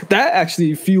 So that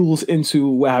actually fuels into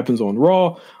what happens on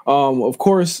Raw. Of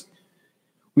course,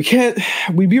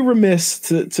 we'd be remiss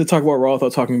to talk about Raw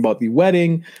without talking about the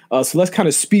wedding. So let's kind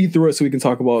of speed through it so we can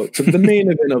talk about the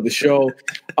main event of the show.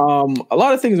 A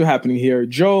lot of things are happening here.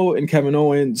 Samoa Joe and Kevin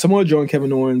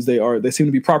Owens, they seem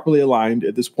to be properly aligned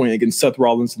at this point against Seth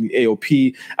Rollins and the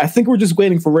AOP. I think we're just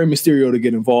waiting for Rey Mysterio to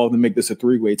get involved and make this a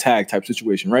three-way tag type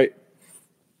situation, right?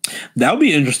 That would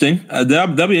be interesting.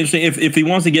 That'd be interesting if he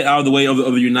wants to get out of the way of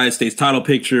the United States title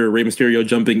picture. Rey Mysterio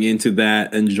jumping into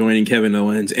that and joining Kevin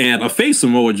Owens, and a face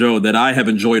Samoa Joe that I have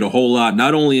enjoyed a whole lot,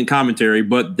 not only in commentary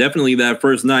but definitely that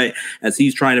first night as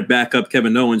he's trying to back up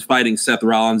Kevin Owens fighting Seth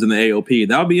Rollins in the AOP.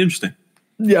 That would be interesting.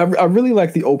 Yeah, I really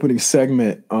like the opening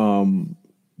segment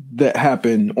that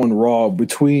happened on Raw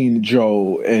between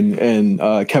Joe and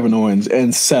Kevin Owens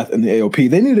and Seth and the AOP.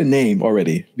 They need a name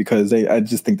already, because I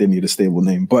just think they need a stable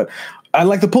name. But I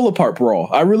like the pull-apart brawl.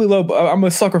 I'm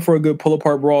a sucker for a good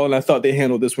pull-apart brawl, and I thought they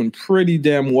handled this one pretty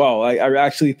damn well. I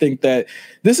actually think that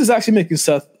this is actually making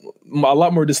Seth a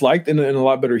lot more disliked and a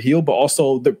lot better heel, but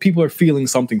also the people are feeling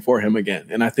something for him again,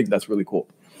 and I think that's really cool.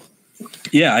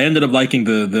 Yeah, I ended up liking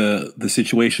the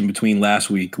situation between last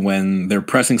week when they're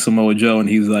pressing Samoa Joe and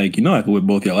he's like, I can whip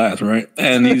both y'all ass, right?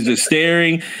 And he's just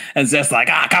staring, and Seth's like,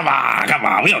 come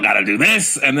on, we don't gotta do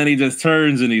this. And then he just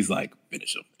turns and he's like,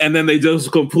 finish him. And then they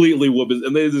just completely whoop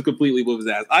his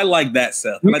ass. I like that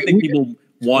Seth, and I think people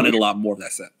wanted a lot more of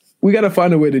that Seth. We got to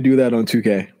find a way to do that on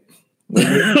 2K.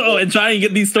 And try and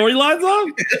get these storylines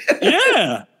on?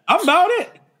 Yeah, I'm about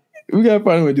it. We gotta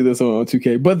find a way to do this on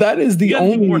 2K, but that is the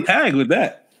only more tag with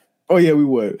that. Oh yeah, we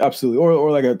would absolutely,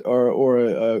 or like a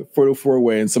fatal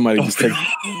 4-way, and somebody just takes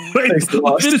the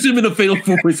loss. Finish him in a fatal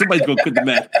 4-way. Somebody's gonna quit the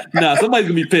match. Nah, somebody's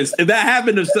gonna be pissed. If that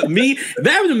happened to me,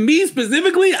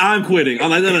 specifically, I'm quitting. I'm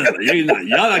like, no,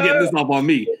 y'all not getting this off on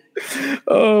me.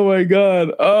 Oh my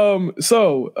god.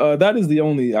 So that is the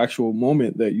only actual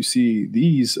moment that you see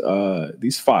these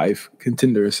 5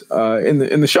 contenders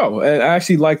in the show. And I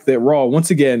actually like that Raw once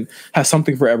again has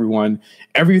something for everyone.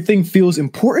 Everything feels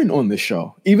important on this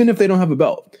show, even if they don't have a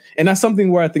belt. And that's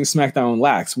something where I think SmackDown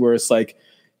lacks, where it's like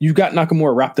you got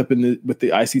Nakamura wrapped up with the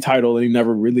IC title and he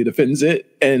never really defends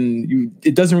it. And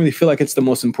it doesn't really feel like it's the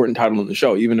most important title on the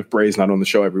show. Even if Bray's not on the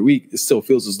show every week, it still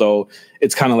feels as though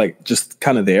it's kind of like just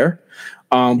kind of there.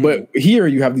 But here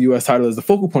you have the US title as the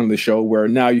focal point of the show, where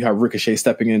now you have Ricochet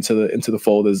stepping into the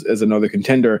fold as another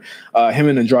contender. Him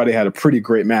and Andrade had a pretty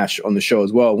great match on the show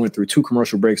as well. Went through 2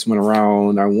 commercial breaks, went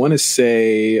around, I want to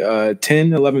say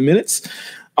 10, 11 minutes.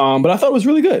 But I thought it was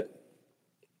really good.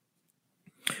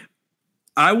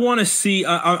 I want to see.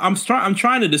 I'm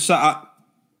trying to decide.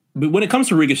 But when it comes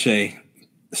to Ricochet,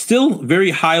 still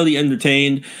very highly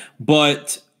entertained.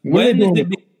 But when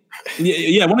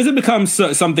does it become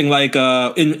something like?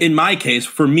 In my case,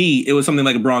 for me, it was something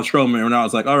like a Braun Strowman, when I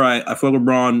was like, all right, I feel like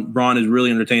Braun is really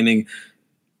entertaining.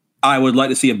 I would like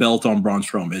to see a belt on Braun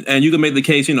Strowman, and you can make the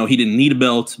case, he didn't need a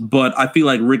belt, but I feel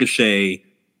like Ricochet,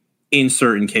 in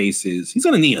certain cases, he's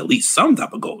going to need at least some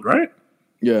type of gold, right?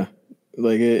 Yeah.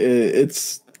 Like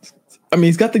it's, I mean,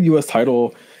 he's got the U.S.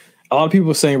 title. A lot of people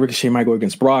are saying Ricochet might go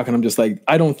against Brock, and I'm just like,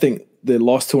 I don't think the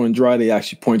loss to Andrade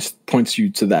actually points you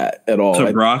to that at all.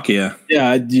 To Brock, yeah,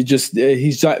 you just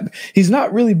he's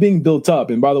not really being built up.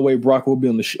 And by the way, Brock will be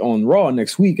on Raw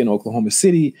next week in Oklahoma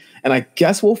City, and I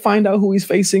guess we'll find out who he's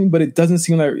facing. But it doesn't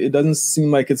seem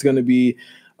like it's going to be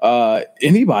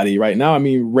anybody right now. I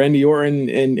mean, Randy Orton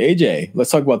and AJ.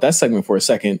 Let's talk about that segment for a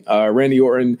second. Randy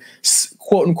Orton,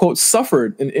 quote unquote,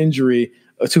 suffered an injury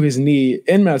to his knee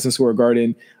in Madison Square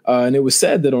Garden, and it was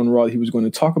said that on Raw he was going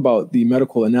to talk about the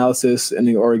medical analysis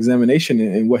or examination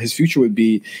and what his future would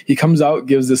be. He comes out,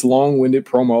 gives this long-winded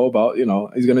promo about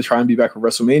he's going to try and be back for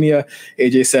WrestleMania.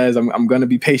 AJ says, "I'm going to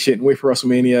be patient and wait for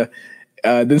WrestleMania."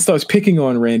 Then starts picking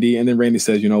on Randy, and then Randy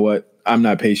says, "You know what? I'm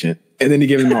not patient." And then he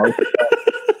gives him a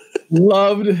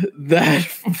loved that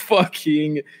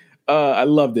fucking. I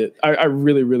loved it. I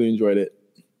really, really enjoyed it.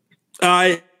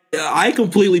 I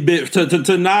completely bit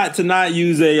to not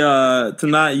use a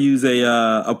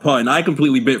pun. I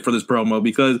completely bit for this promo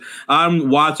because I'm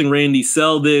watching Randy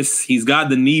sell this. He's got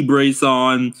the knee brace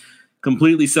on,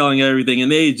 completely selling everything,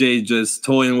 and AJ just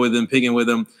toying with him, picking with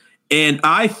him. And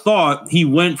I thought he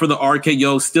went for the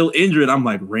RKO, still injured. I'm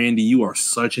like, Randy, you are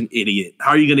such an idiot.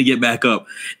 How are you going to get back up?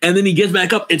 And then he gets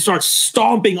back up and starts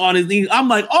stomping on his knee. I'm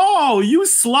like, oh, you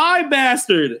sly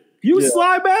bastard.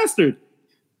 Sly bastard.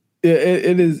 Yeah,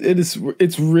 it is.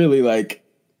 It's really like,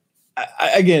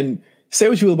 again, say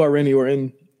what you will about Randy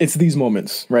Orton. It's these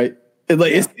moments, right?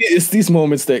 It's these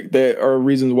moments that are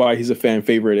reasons why he's a fan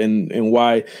favorite and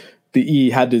why the E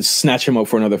had to snatch him up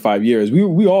for another 5 years.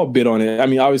 We all bid on it. I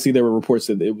mean, obviously there were reports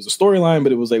that it was a storyline,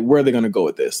 but it was like, where are they going to go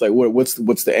with this? Like, what's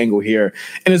the angle here?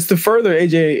 And it's to further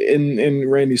AJ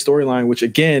and Randy's storyline, which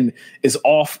again is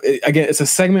off. Again, it's a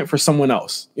segment for someone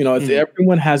else.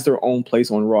 Everyone has their own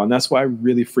place on Raw, and that's why I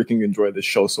really freaking enjoy this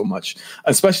show so much,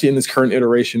 especially in this current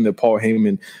iteration that Paul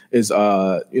Heyman is,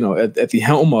 at the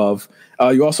helm of.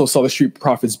 You also saw the Street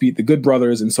Profits beat the Good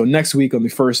Brothers. And so next week on the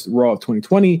first Raw of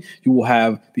 2020, you will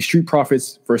have the Street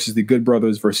Profits versus the Good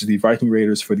Brothers versus the Viking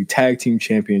Raiders for the Tag Team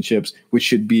Championships, which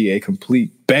should be a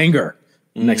complete banger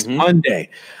next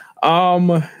Monday.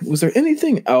 Was there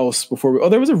anything else before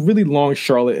there was a really long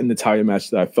Charlotte and Natalya match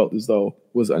that I felt as though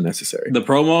was unnecessary. The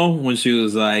promo when she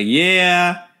was like,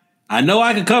 yeah, I know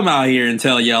I could come out here and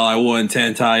tell y'all I won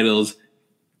 10 titles,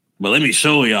 but let me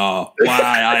show y'all why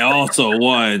I also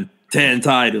won 10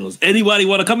 titles. Anybody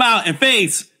want to come out and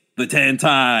face the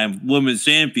 10-time women's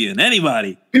champion?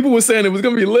 Anybody? People were saying it was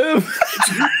going to be Liv.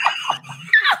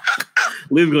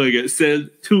 Liv going to get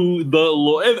sent to the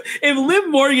Lord. If Liv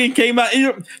Morgan came out,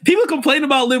 people complain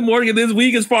about Liv Morgan this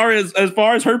week as far as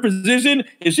her position.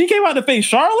 If she came out to face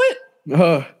Charlotte,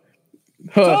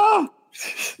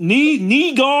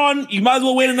 knee gone. You might as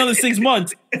well wait another 6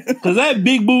 months because that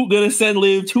big boot going to send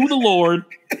Liv to the Lord,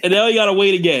 and now you got to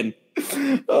wait again.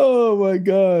 Oh my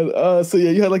god! So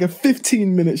yeah, you had like a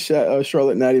 15-minute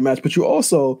Charlotte Natty match, but you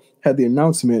also had the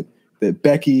announcement that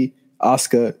Becky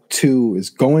Asuka 2 is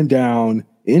going down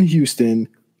in Houston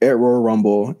at Royal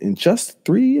Rumble in just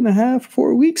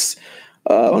 3.5-4 weeks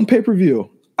on pay-per-view.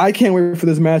 I can't wait for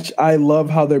this match. I love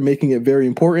how they're making it very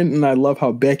important, and I love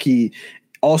how Becky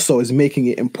also is making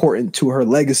it important to her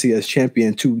legacy as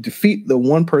champion to defeat the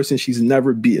one person she's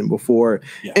never beaten before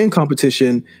in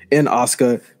competition in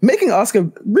Asuka, making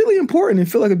Asuka really important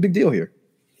and feel like a big deal here.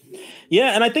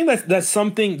 Yeah, and I think that's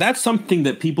something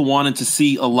that people wanted to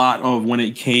see a lot of when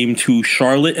it came to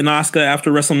Charlotte and Asuka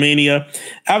after WrestleMania.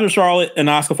 After Charlotte and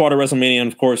Asuka fought at WrestleMania,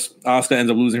 and of course Asuka ends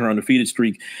up losing her undefeated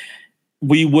streak,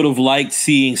 we would have liked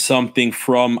seeing something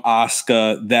from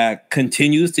Asuka that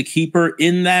continues to keep her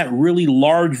in that really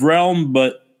large realm,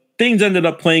 but things ended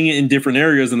up playing it in different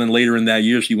areas, and then later in that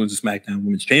year she wins the SmackDown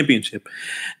Women's Championship.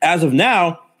 As of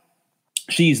now,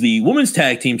 she's the women's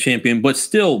tag team champion, but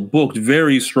still booked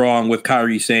very strong with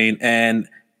Kairi Sane. And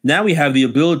now we have the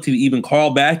ability to even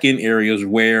call back in areas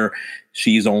where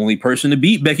she's the only person to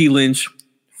beat Becky Lynch,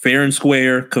 fair and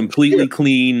square, completely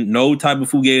clean, no type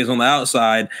of fugazi on the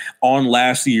outside on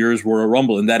last year's Royal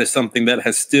Rumble. And that is something that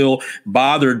has still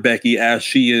bothered Becky, as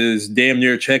she is damn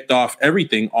near checked off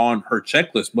everything on her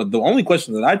checklist. But the only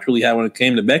question that I truly had when it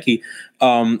came to Becky,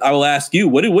 I will ask you,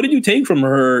 what did you take from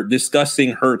her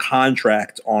discussing her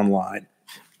contract online?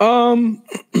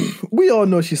 We all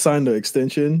know she signed an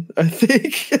extension, I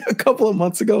think, a couple of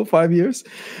months ago, 5 years.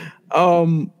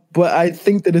 But I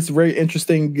think that it's very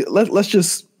interesting. Let's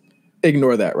just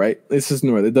ignore that, right? Let's just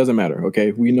ignore it. It doesn't matter,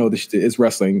 okay? We know this is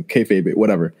wrestling, kayfabe it,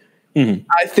 whatever. Mm-hmm.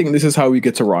 I think this is how we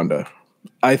get to Ronda.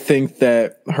 I think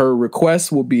that her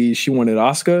request will be she wanted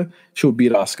Asuka, she'll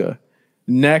beat Asuka.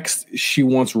 Next, she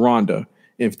wants Ronda.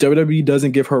 If WWE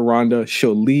doesn't give her Ronda,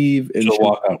 she'll leave and she'll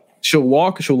walk out. She'll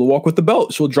walk with the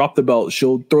belt. She'll drop the belt.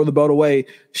 She'll throw the belt away.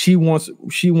 She wants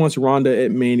Ronda at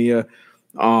Mania.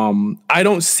 I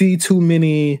don't see too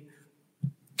many.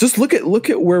 Just look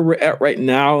at where we're at right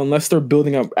now. Unless they're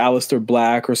building up Aleister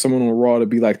Black or someone on Raw to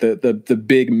be like the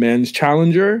big men's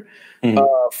challenger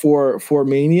for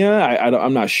Mania.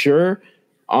 I'm not sure.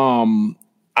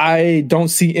 I don't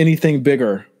see anything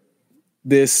bigger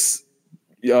this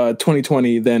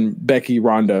 2020 than Becky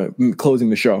Ronda closing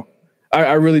the show.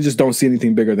 I really just don't see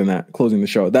anything bigger than that closing the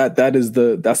show. That's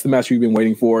the match we've been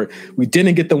waiting for. We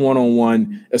didn't get the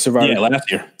one-on-one at Survivor. Yeah,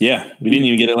 last year. Yeah, we didn't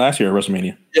even get it last year at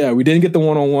WrestleMania. Yeah, we didn't get the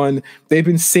one-on-one. They've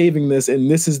been saving this, and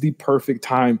this is the perfect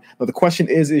time. Now the question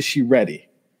is she ready?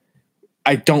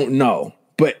 I don't know,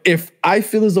 but if I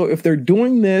feel as though if they're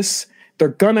doing this, they're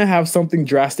gonna have something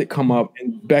drastic come up,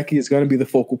 and Becky is gonna be the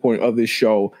focal point of this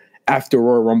show after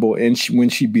Royal Rumble, and when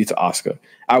she beats Asuka.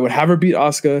 I would have her beat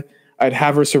Asuka. I'd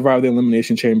have her survive the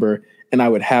Elimination Chamber, and I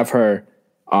would have her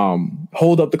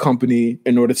hold up the company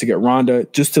in order to get Ronda,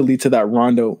 just to lead to that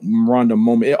Ronda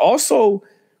moment. It also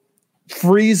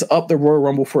frees up the Royal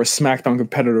Rumble for a SmackDown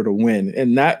competitor to win.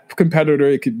 And that competitor,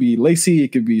 it could be Lacey, it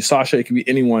could be Sasha, it could be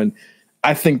anyone.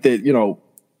 I think that,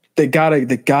 they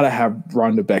gotta have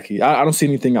Ronda Becky. I don't see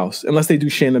anything else unless they do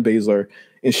Shayna Baszler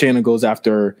and Shayna goes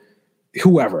after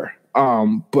whoever.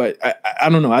 But I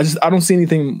don't know. I don't see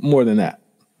anything more than that.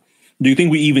 Do you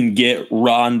think we even get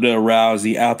Ronda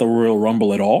Rousey at the Royal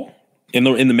Rumble at all in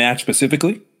the match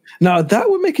specifically? Now that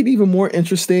would make it even more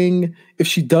interesting if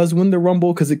she does win the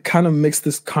Rumble, because it kind of makes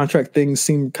this contract thing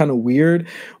seem kind of weird.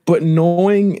 But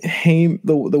knowing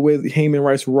the way Heyman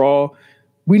writes Raw,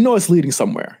 we know it's leading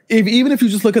somewhere. Even if you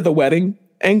just look at the wedding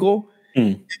angle,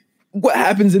 what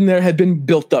happens in there had been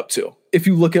built up to. If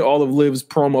you look at all of Liv's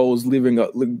promos leading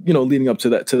up to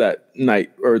that night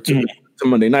or to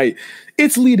Monday night,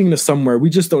 it's leading to somewhere. We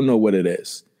just don't know what it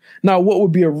is. Now, what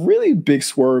would be a really big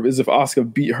swerve is if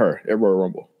Asuka beat her at Royal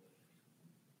Rumble.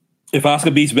 If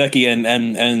Asuka beats Becky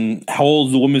and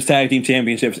holds the Women's Tag Team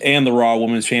Championships and the Raw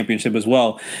Women's Championship as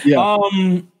well. Yeah.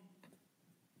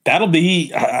 That'll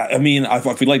be, I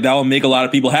feel like that will make a lot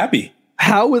of people happy.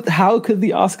 How could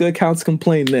the Asuka accounts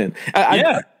complain then?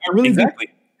 I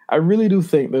really do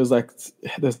think there's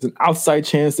an outside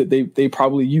chance that they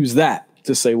probably use that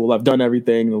to say, well, I've done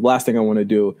everything. The last thing I want to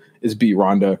do is beat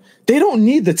Ronda. They don't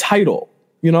need the title,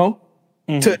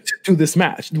 to do this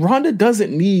match. Ronda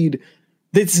doesn't need.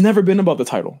 It's never been about the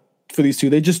title for these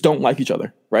two. They just don't like each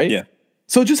other, right? Yeah.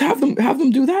 So just have them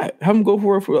do that. Have them go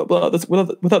for it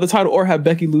without the title, or have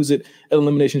Becky lose it at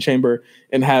Elimination Chamber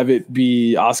and have it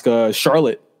be Asuka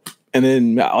Charlotte, and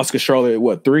then Asuka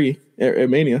Charlotte 3 at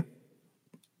Mania.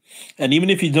 And even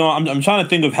if you don't, I'm trying to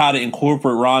think of how to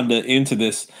incorporate Ronda into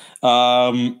this.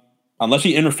 Unless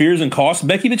she interferes and costs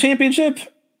Becky the championship.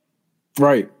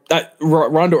 Right.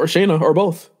 Ronda or Shayna or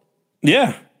both.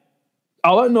 Yeah.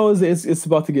 All I know is it's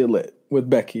about to get lit with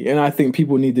Becky. And I think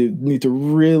people need to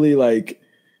really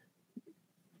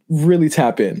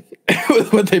tap in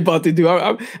with what they about to do.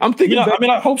 I'm thinking.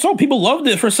 I hope so. People loved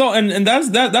it and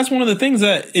that's one of the things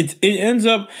that it ends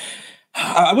up.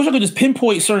 I wish I could just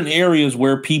pinpoint certain areas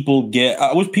where people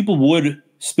I wish people would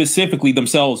specifically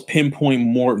themselves pinpoint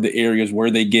more of the areas where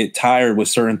they get tired with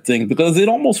certain things, because it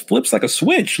almost flips like a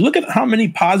switch. Look at how many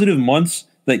positive months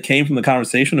that came from the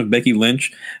conversation of Becky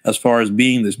Lynch as far as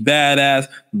being this badass,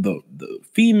 the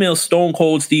female Stone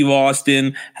Cold Steve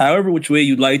Austin, however which way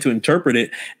you'd like to interpret it.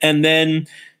 And then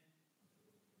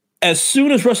as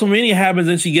soon as WrestleMania happens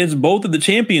and she gets both of the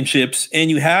championships, and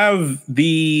you have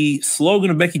the slogan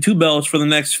of Becky Two Belts for the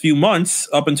next few months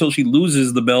up until she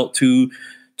loses the belt to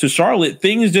Charlotte,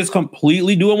 things just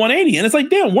completely do a 180. And it's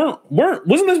like, damn,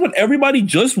 wasn't this what everybody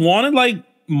just wanted like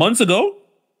months ago?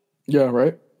 Yeah,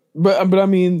 right. But I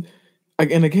mean,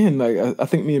 and again, like I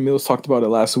think me and Mills talked about it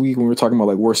last week when we were talking about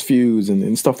like worst feuds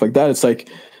and stuff like that. It's like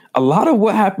a lot of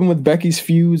what happened with Becky's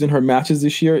feuds and her matches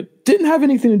this year didn't have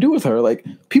anything to do with her. Like,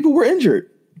 people were injured.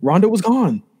 Ronda was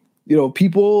gone. You know,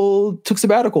 people took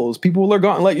sabbaticals. People are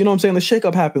gone. Like, you know what I'm saying? The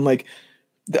shakeup happened. Like,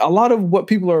 a lot of what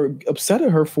people are upset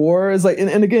at her for is like,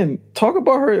 and again, talk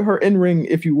about her in ring,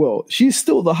 if you will. She's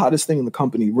still the hottest thing in the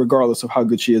company, regardless of how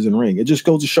good she is in ring. It just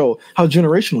goes to show how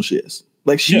generational she is.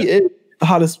 Like, she is the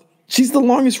hottest. She's the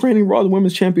longest reigning Raw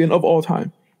Women's Champion of all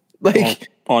time. Like,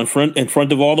 in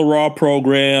front of all the Raw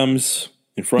programs,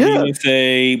 in front of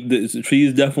USA,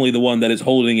 she's definitely the one that is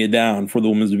holding it down for the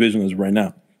women's division as right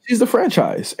now. She's the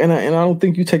franchise, and I don't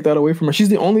think you take that away from her. She's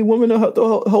the only woman to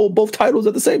hold both titles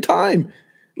at the same time.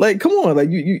 Like, come on, like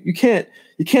you can't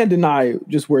deny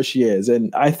just where she is.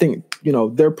 And I think, you know,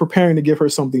 they're preparing to give her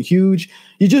something huge.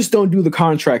 You just don't do the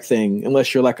contract thing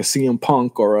unless you're like a CM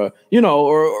Punk or a,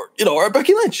 or a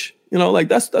Becky Lynch. You know, like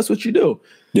that's what you do.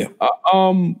 Yeah.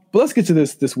 But let's get to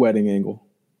this wedding angle.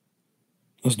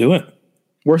 Let's do it.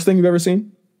 Worst thing you've ever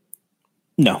seen?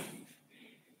 No.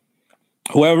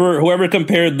 Whoever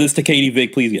compared this to Katie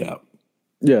Vick, please get out.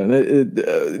 Yeah,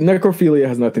 necrophilia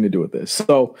has nothing to do with this.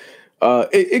 So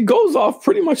it goes off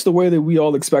pretty much the way that we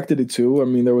all expected it to. I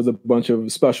mean, there was a bunch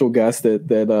of special guests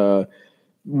that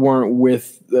weren't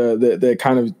with that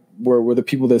kind of were the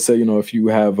people that say, you know, if you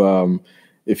have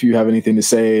anything to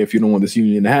say, if you don't want this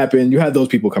union to happen, you had those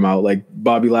people come out, like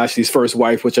Bobby Lashley's first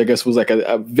wife, which I guess was like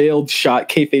a veiled shot,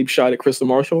 kayfabe shot at Crystal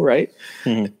Marshall, right?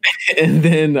 Mm-hmm. And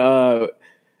then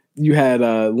you had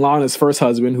Lana's first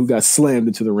husband, who got slammed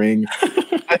into the ring.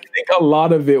 I think a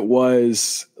lot of it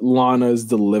was Lana's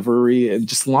delivery, and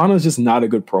just Lana's just not a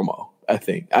good promo. I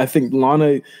think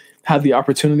Lana had the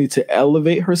opportunity to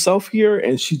elevate herself here,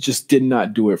 and she just did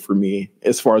not do it for me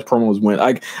as far as promos went.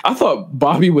 I thought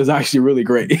Bobby was actually really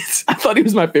great. I thought he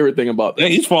was my favorite thing about this. Yeah,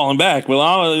 he's falling back. But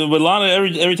Lana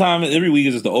every week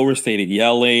is just the overstated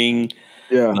yelling.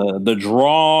 Yeah, the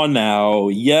draw now,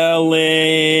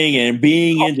 yelling and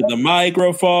being into the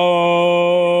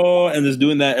microphone, and just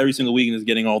doing that every single week and just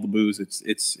getting all the boos.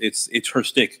 It's her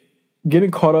stick.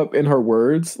 Getting caught up in her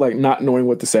words, like not knowing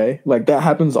what to say, like that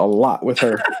happens a lot with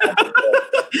her.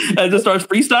 And just starts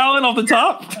freestyling off the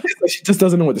top. She just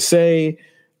doesn't know what to say.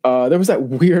 There was that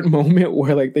weird moment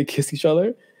where like they kissed each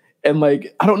other, and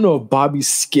like I don't know if Bobby's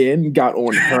skin got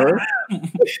on her.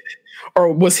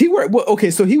 Or was he wearing? Well,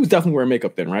 okay, so he was definitely wearing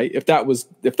makeup then, right? If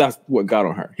that's what got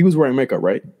on her, he was wearing makeup,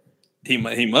 right? He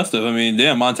must have. I mean,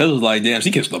 damn, Montez was like, damn, she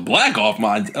kissed the black off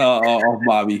off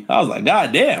Bobby. I was like,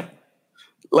 god damn.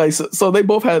 Like, so they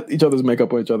both had each other's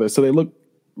makeup on each other, so they looked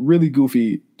really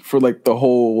goofy for like the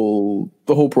whole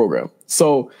program.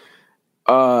 So,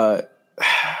 Liv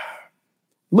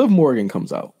Morgan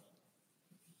comes out.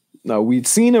 Now, we'd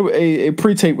seen a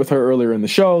pre-tape with her earlier in the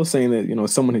show saying that, you know,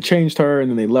 someone had changed her and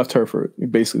then they left her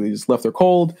basically just left her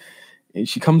cold. And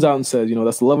she comes out and says, you know,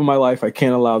 that's the love of my life. I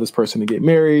can't allow this person to get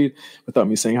married without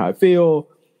me saying how I feel.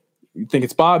 You think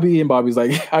it's Bobby? And Bobby's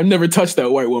like, I've never touched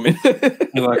that white woman.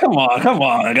 You're like, come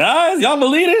on, guys. Y'all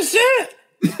believe this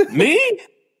shit? Me?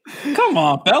 Come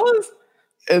on, fellas.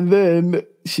 And then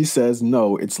she says,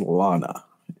 no, it's Lana.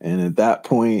 And at that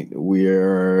point,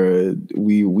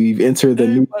 we've entered the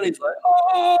Everybody's like,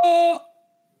 oh.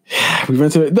 We've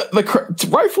entered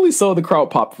rightfully so. The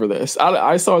crowd popped for this.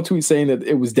 I saw a tweet saying that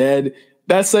it was dead.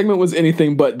 That segment was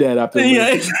anything but dead after.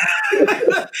 Yeah,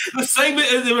 the segment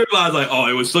is realized like, oh,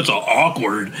 it was such an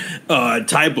awkward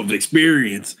type of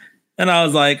experience, and I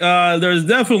was like, there's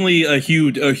definitely a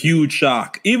huge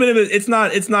shock, even if it's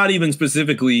not even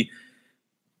specifically.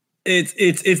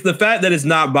 It's the fact that it's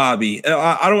not Bobby.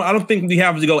 I don't think we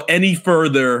have to go any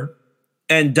further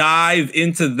and dive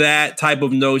into that type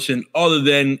of notion other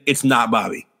than it's not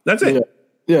Bobby. That's it.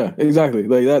 Yeah, exactly.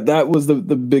 Like that was the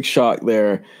big shock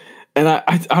there. And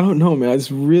I don't know, man. I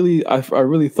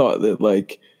really thought that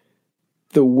like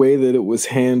the way that it was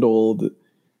handled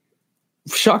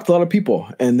shocked a lot of people,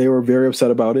 and they were very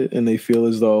upset about it, and they feel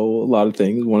as though a lot of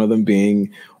things, one of them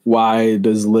being, why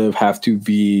does Liv have to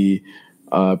be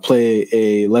play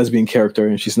a lesbian character,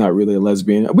 and she's not really a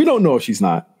lesbian. We don't know if she's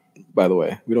not, by the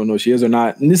way. We don't know if she is or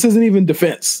not. And this isn't even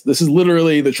defense. This is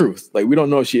literally the truth. Like, we don't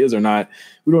know if she is or not.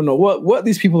 We don't know what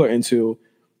these people are into.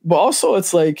 But also,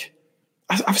 it's like,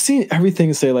 I've seen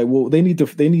everything say like, well, they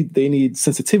need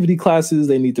sensitivity classes.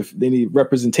 They need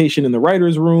representation in the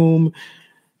writer's room.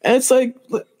 And it's like,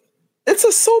 it's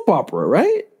a soap opera,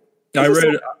 right?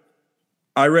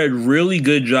 I read really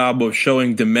good job of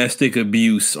showing domestic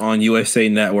abuse on USA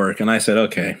Network, and I said,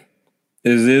 okay,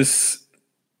 is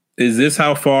this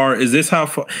how far? If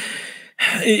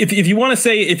you want to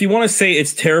say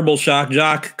it's terrible shock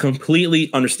jock, completely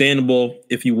understandable.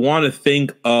 If you want to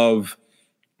think of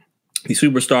the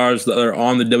superstars that are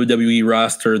on the WWE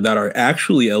roster that are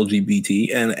actually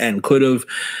LGBT and could have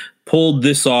pulled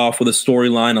this off with a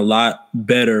storyline a lot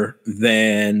better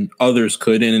than others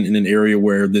could in an area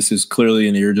where this is clearly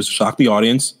an area just to shock the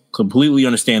audience, completely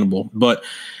understandable. But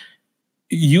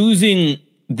using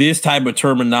this type of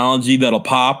terminology that'll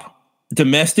pop,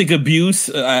 domestic abuse,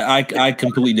 I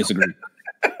completely disagree.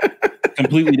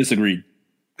 Completely disagreed.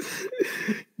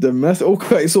 Domestic.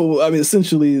 Okay, so I mean,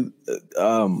 essentially,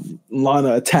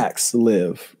 Lana attacks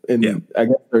Liv, and I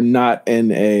guess they're not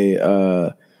in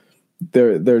a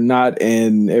they're not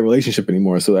in a relationship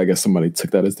anymore. So I guess somebody took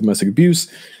that as domestic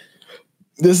abuse.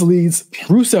 This leads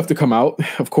Rusev to come out,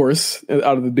 of course,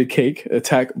 out of the big cake,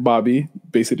 attack Bobby,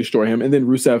 basically destroy him, and then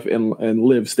Rusev and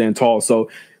Liv stand tall. So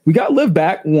we got Liv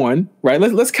back, one, right?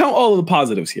 Let's count all of the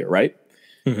positives here, right?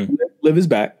 Mm-hmm. Liv is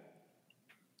back.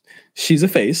 She's a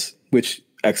face, which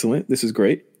excellent. This is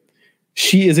great.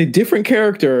 She is a different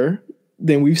character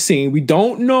than we've seen. We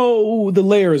don't know the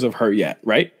layers of her yet,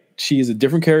 right? She is a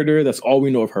different character. That's all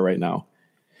we know of her right now.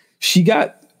 She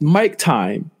got mic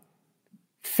time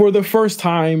for the first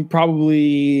time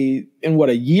probably in what,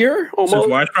 a year almost?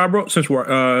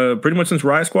 Pretty much since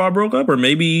Riot Squad broke up, or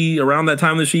maybe around that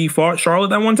time that she fought Charlotte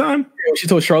that one time. She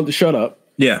told Charlotte to shut up.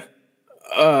 Yeah.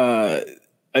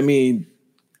 I mean,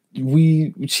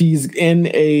 she's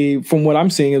in from what I'm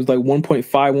seeing, it was like 1.5,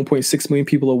 1.6 million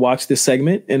people have watched this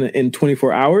segment in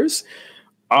 24 hours.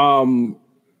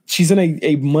 She's in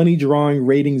a money drawing,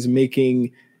 ratings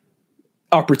making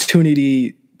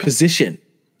opportunity position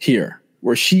here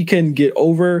where she can get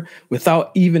over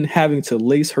without even having to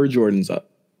lace her Jordans up.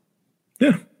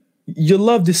 Yeah. You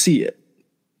love to see it.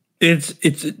 It's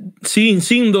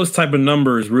seeing those type of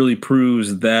numbers really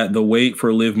proves that the wait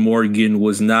for Liv Morgan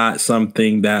was not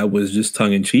something that was just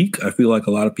tongue in cheek. I feel like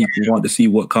a lot of people want to see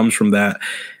what comes from that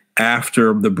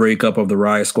after the breakup of the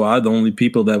Riot Squad. The only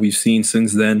people that we've seen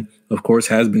since then, of course,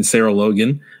 has been Sarah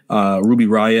Logan. Ruby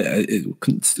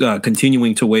Riott,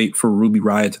 continuing to wait for Ruby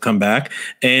Riott to come back.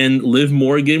 And Liv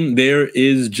Morgan, there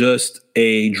is just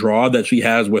a draw that she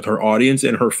has with her audience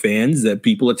and her fans that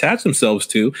people attach themselves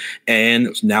to.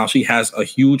 And now she has a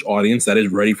huge audience that is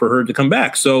ready for her to come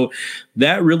back. So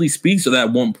that really speaks to that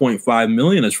 1.5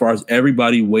 million as far as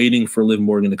everybody waiting for Liv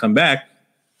Morgan to come back.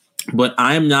 But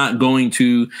I'm not going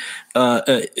to,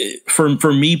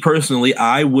 for me personally,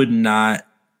 I would not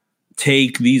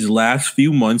take these last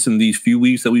few months and these few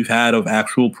weeks that we've had of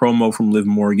actual promo from Liv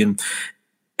Morgan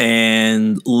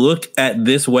and look at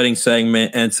this wedding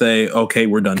segment and say, okay,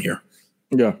 we're done here.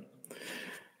 Yeah.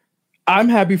 I'm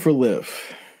happy for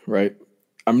Liv, right?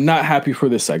 I'm not happy for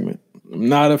this segment. I'm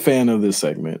not a fan of this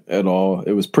segment at all.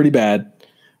 It was pretty bad.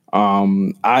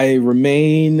 I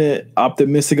remain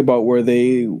optimistic about where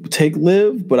they take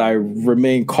Liv, but I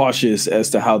remain cautious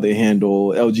as to how they handle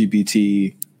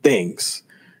LGBT things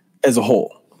as a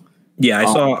whole. Yeah,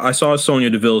 I saw Sonya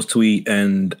Deville's tweet,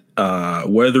 and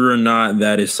whether or not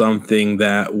that is something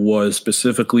that was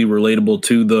specifically relatable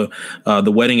to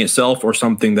the wedding itself or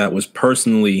something that was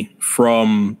personally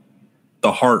from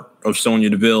the heart of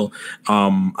Sonya Deville,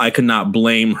 I could not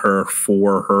blame her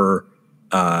for her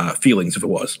feelings if it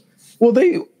was. Well,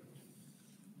 they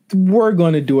were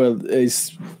going to do a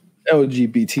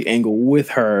LGBT angle with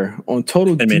her on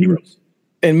Total and Mandy Rose.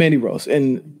 And Mandy Rose.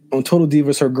 And on Total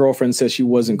Divas, her girlfriend said she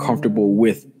wasn't comfortable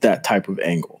with that type of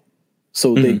angle.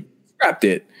 So they scrapped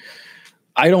it.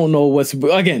 I don't know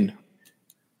again,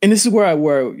 and this is where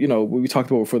we talked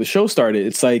about before the show started.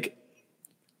 It's like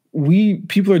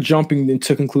people are jumping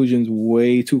into conclusions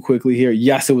way too quickly here.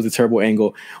 Yes, it was a terrible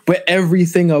angle, but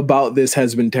everything about this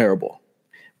has been terrible.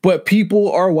 But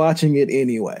people are watching it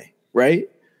anyway, right?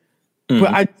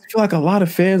 But I feel like a lot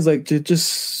of fans again,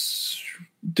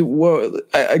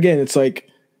 it's like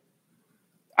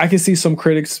I can see some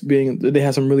critics they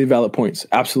have some really valid points.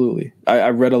 Absolutely. I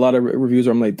read a lot of reviews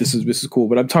where I'm like, this is cool.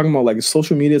 But I'm talking about like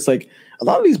social media. It's like a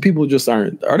lot of these people just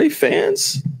are they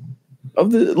fans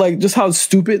of just how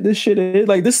stupid this shit is?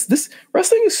 Like this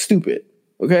wrestling is stupid.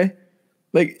 Okay,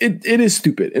 like it is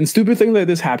stupid, and stupid things like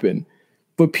this happen,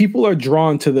 but people are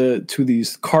drawn to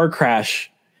these car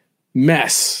crash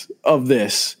mess of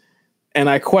this, and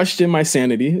I question my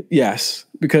sanity. Yes,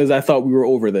 because I thought we were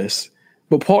over this,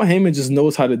 but Paul Heyman just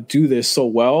knows how to do this so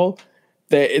well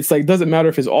that it's like doesn't matter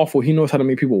if it's awful. He knows how to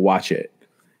make people watch it,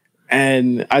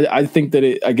 and I think that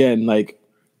it again like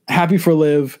happy for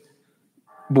Liv,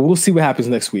 but we'll see what happens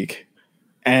next week.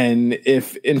 And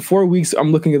if in 4 weeks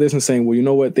I'm looking at this and saying, well, you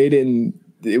know what,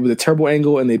 it was a terrible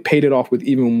angle and they paid it off with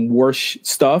even worse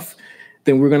stuff,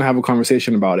 then we're going to have a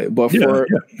conversation about it. But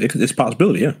it's a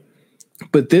possibility. Yeah.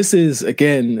 But this is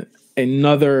again,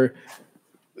 another,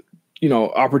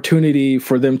 opportunity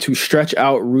for them to stretch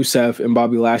out Rusev and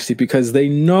Bobby Lashley because they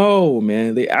know,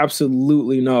 man, they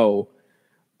absolutely know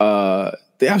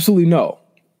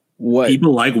what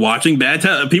people like watching bad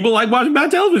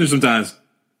television sometimes.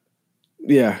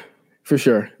 Yeah, for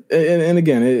sure. And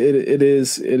again, it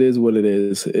is what it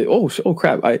is. Oh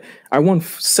crap! I won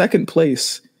second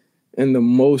place in the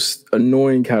most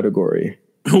annoying category.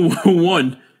 Who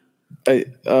won?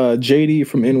 JD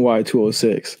from NY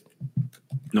 206.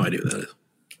 No idea what that is.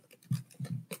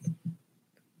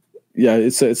 Yeah,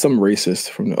 it's some racist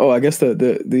from. I guess the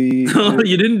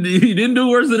you didn't do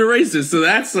worse than a racist, so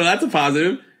that's a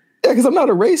positive. Yeah, because I'm not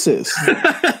a racist.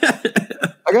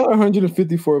 I got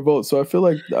 154 votes, so I feel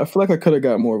like I could have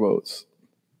got more votes.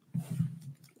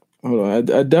 Hold on,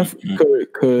 I definitely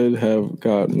could have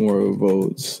got more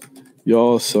votes.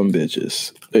 Y'all some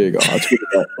bitches. There you go. I'll tweet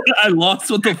it out. I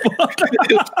lost. What the fuck?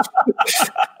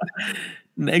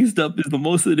 Next up is the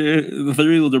most of the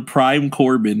three was a Prime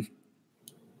Corbin.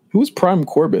 Who's Prime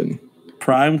Corbin?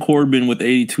 Prime Corbin with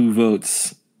 82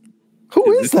 votes.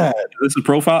 Who is that? Is this a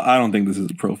profile? I don't think this is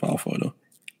a profile photo.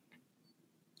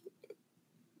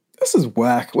 This is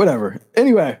whack. Whatever.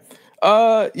 Anyway,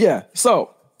 yeah.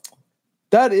 So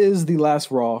that is the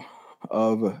last Raw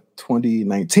of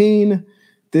 2019.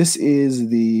 This is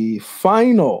the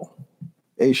final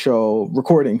A-Show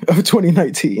recording of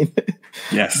 2019.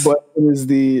 Yes, but it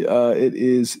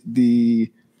is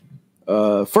the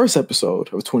first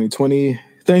episode of 2020.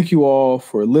 Thank you all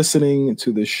for listening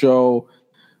to the show.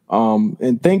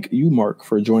 And thank you, Marc,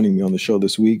 for joining me on the show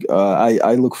this week.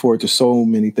 I look forward to so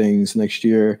many things next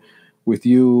year with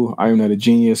you. I Am Not a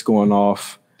Genius going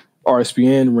off,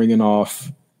 RSPN ringing off.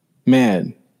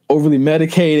 Man, Overly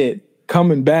Medicated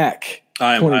coming back.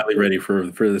 I am highly ready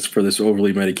for this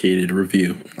Overly Medicated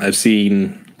review. I've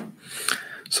seen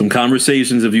some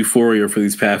conversations of euphoria for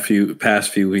these past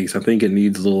few weeks. I think it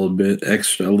needs a little bit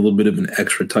of an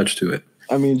extra touch to it.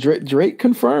 I mean, Drake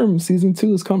confirmed season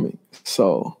 2 is coming,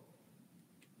 so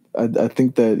I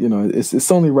think that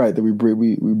it's only right that we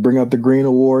bring out the green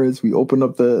awards, we open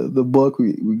up the book,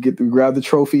 we grab the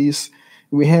trophies,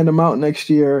 we hand them out next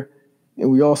year, and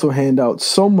we also hand out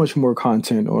so much more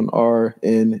content on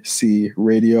RNC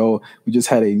Radio. We just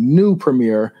had a new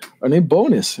premiere, and a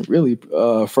bonus really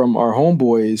from our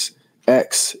homeboys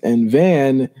X and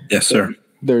Van. Yes, sir.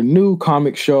 Their new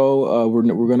comic show. We're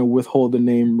going to withhold the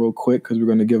name real quick because we're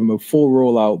going to give them a full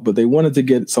rollout, but they wanted to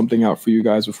get something out for you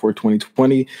guys before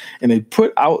 2020, and they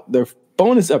put out their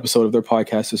bonus episode of their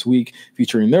podcast this week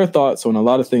featuring their thoughts on a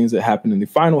lot of things that happened in the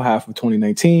final half of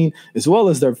 2019, as well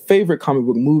as their favorite comic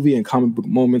book movie and comic book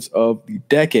moments of the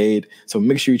decade. So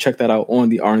make sure you check that out on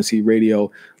the RNC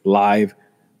Radio Live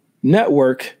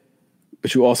Network.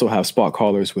 But you also have Spot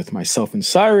Callers with myself and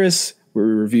Cyrus, where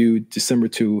we reviewed December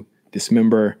 2,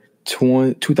 Dismember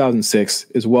 2006,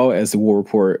 as well as the War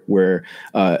Report, where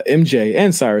MJ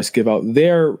and Cyrus give out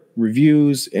their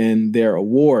reviews and their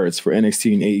awards for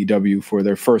NXT and AEW for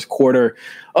their first quarter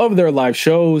of their live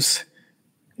shows.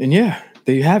 And yeah,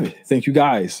 there you have it. Thank you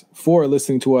guys for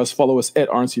listening to us. Follow us at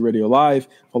RNC Radio Live.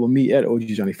 Follow me at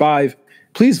OGJohnny5.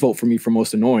 Please vote for me for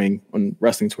most annoying on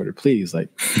wrestling Twitter, please. Like,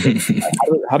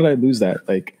 how did I lose that?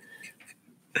 Like,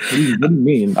 what do you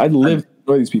mean? I live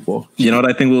for these people. You know what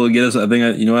I think will get us? I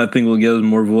think will get us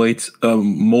more votes.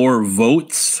 More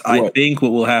votes. What? I think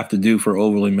what we'll have to do for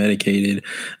Overly Medicated.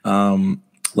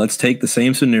 Let's take the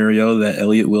same scenario that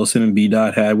Elliot Wilson and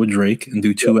B-Dot had with Drake and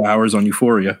do 2 hours on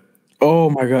Euphoria.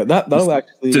 Oh my God, that'll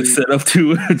actually just set up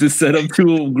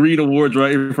two green awards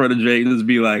right in front of Jay and just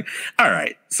be like, all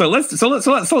right, so let's discuss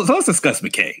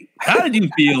McKay. How did you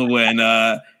feel when?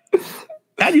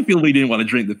 How do you feel we didn't want to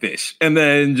drink the fish? And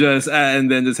then just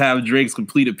have Drake's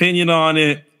complete opinion on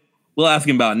it. We'll ask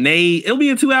him about Nate. It'll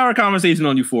be a 2-hour conversation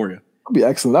on Euphoria. It'll be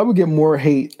excellent. That would get more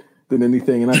hate than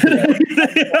anything. And I think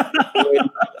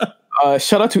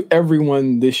shout out to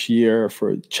everyone this year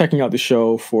for checking out the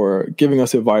show, for giving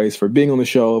us advice, for being on the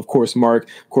show. Of course, Marc,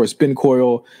 of course, Ben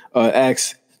Coyle,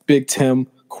 X, Big Tim,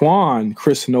 Quan,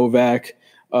 Chris Novak,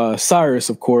 Cyrus,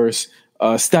 of course,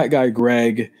 Stat Guy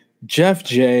Greg, Jeff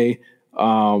J.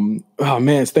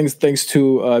 Thanks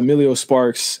to Emilio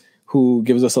Sparks, who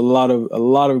gives us a lot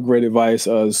of great advice,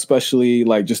 especially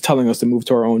like just telling us to move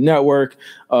to our own network.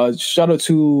 Shout out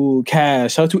to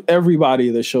Cash. Shout out to everybody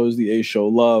that shows the A Show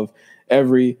love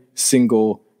every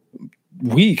single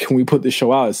week when we put the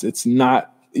show out. It's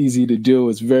not easy to do.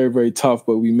 It's very, very tough,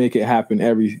 but we make it happen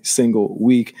every single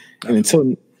week. And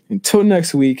until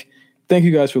next week, thank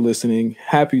you guys for listening.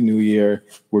 Happy New Year.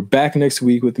 We're back next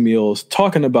week with Meals,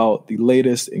 talking about the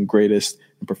latest and greatest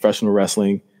in professional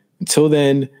wrestling. Until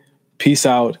then, peace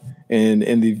out. And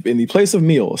in the place of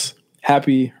Meals,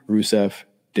 happy Rusev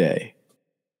Day.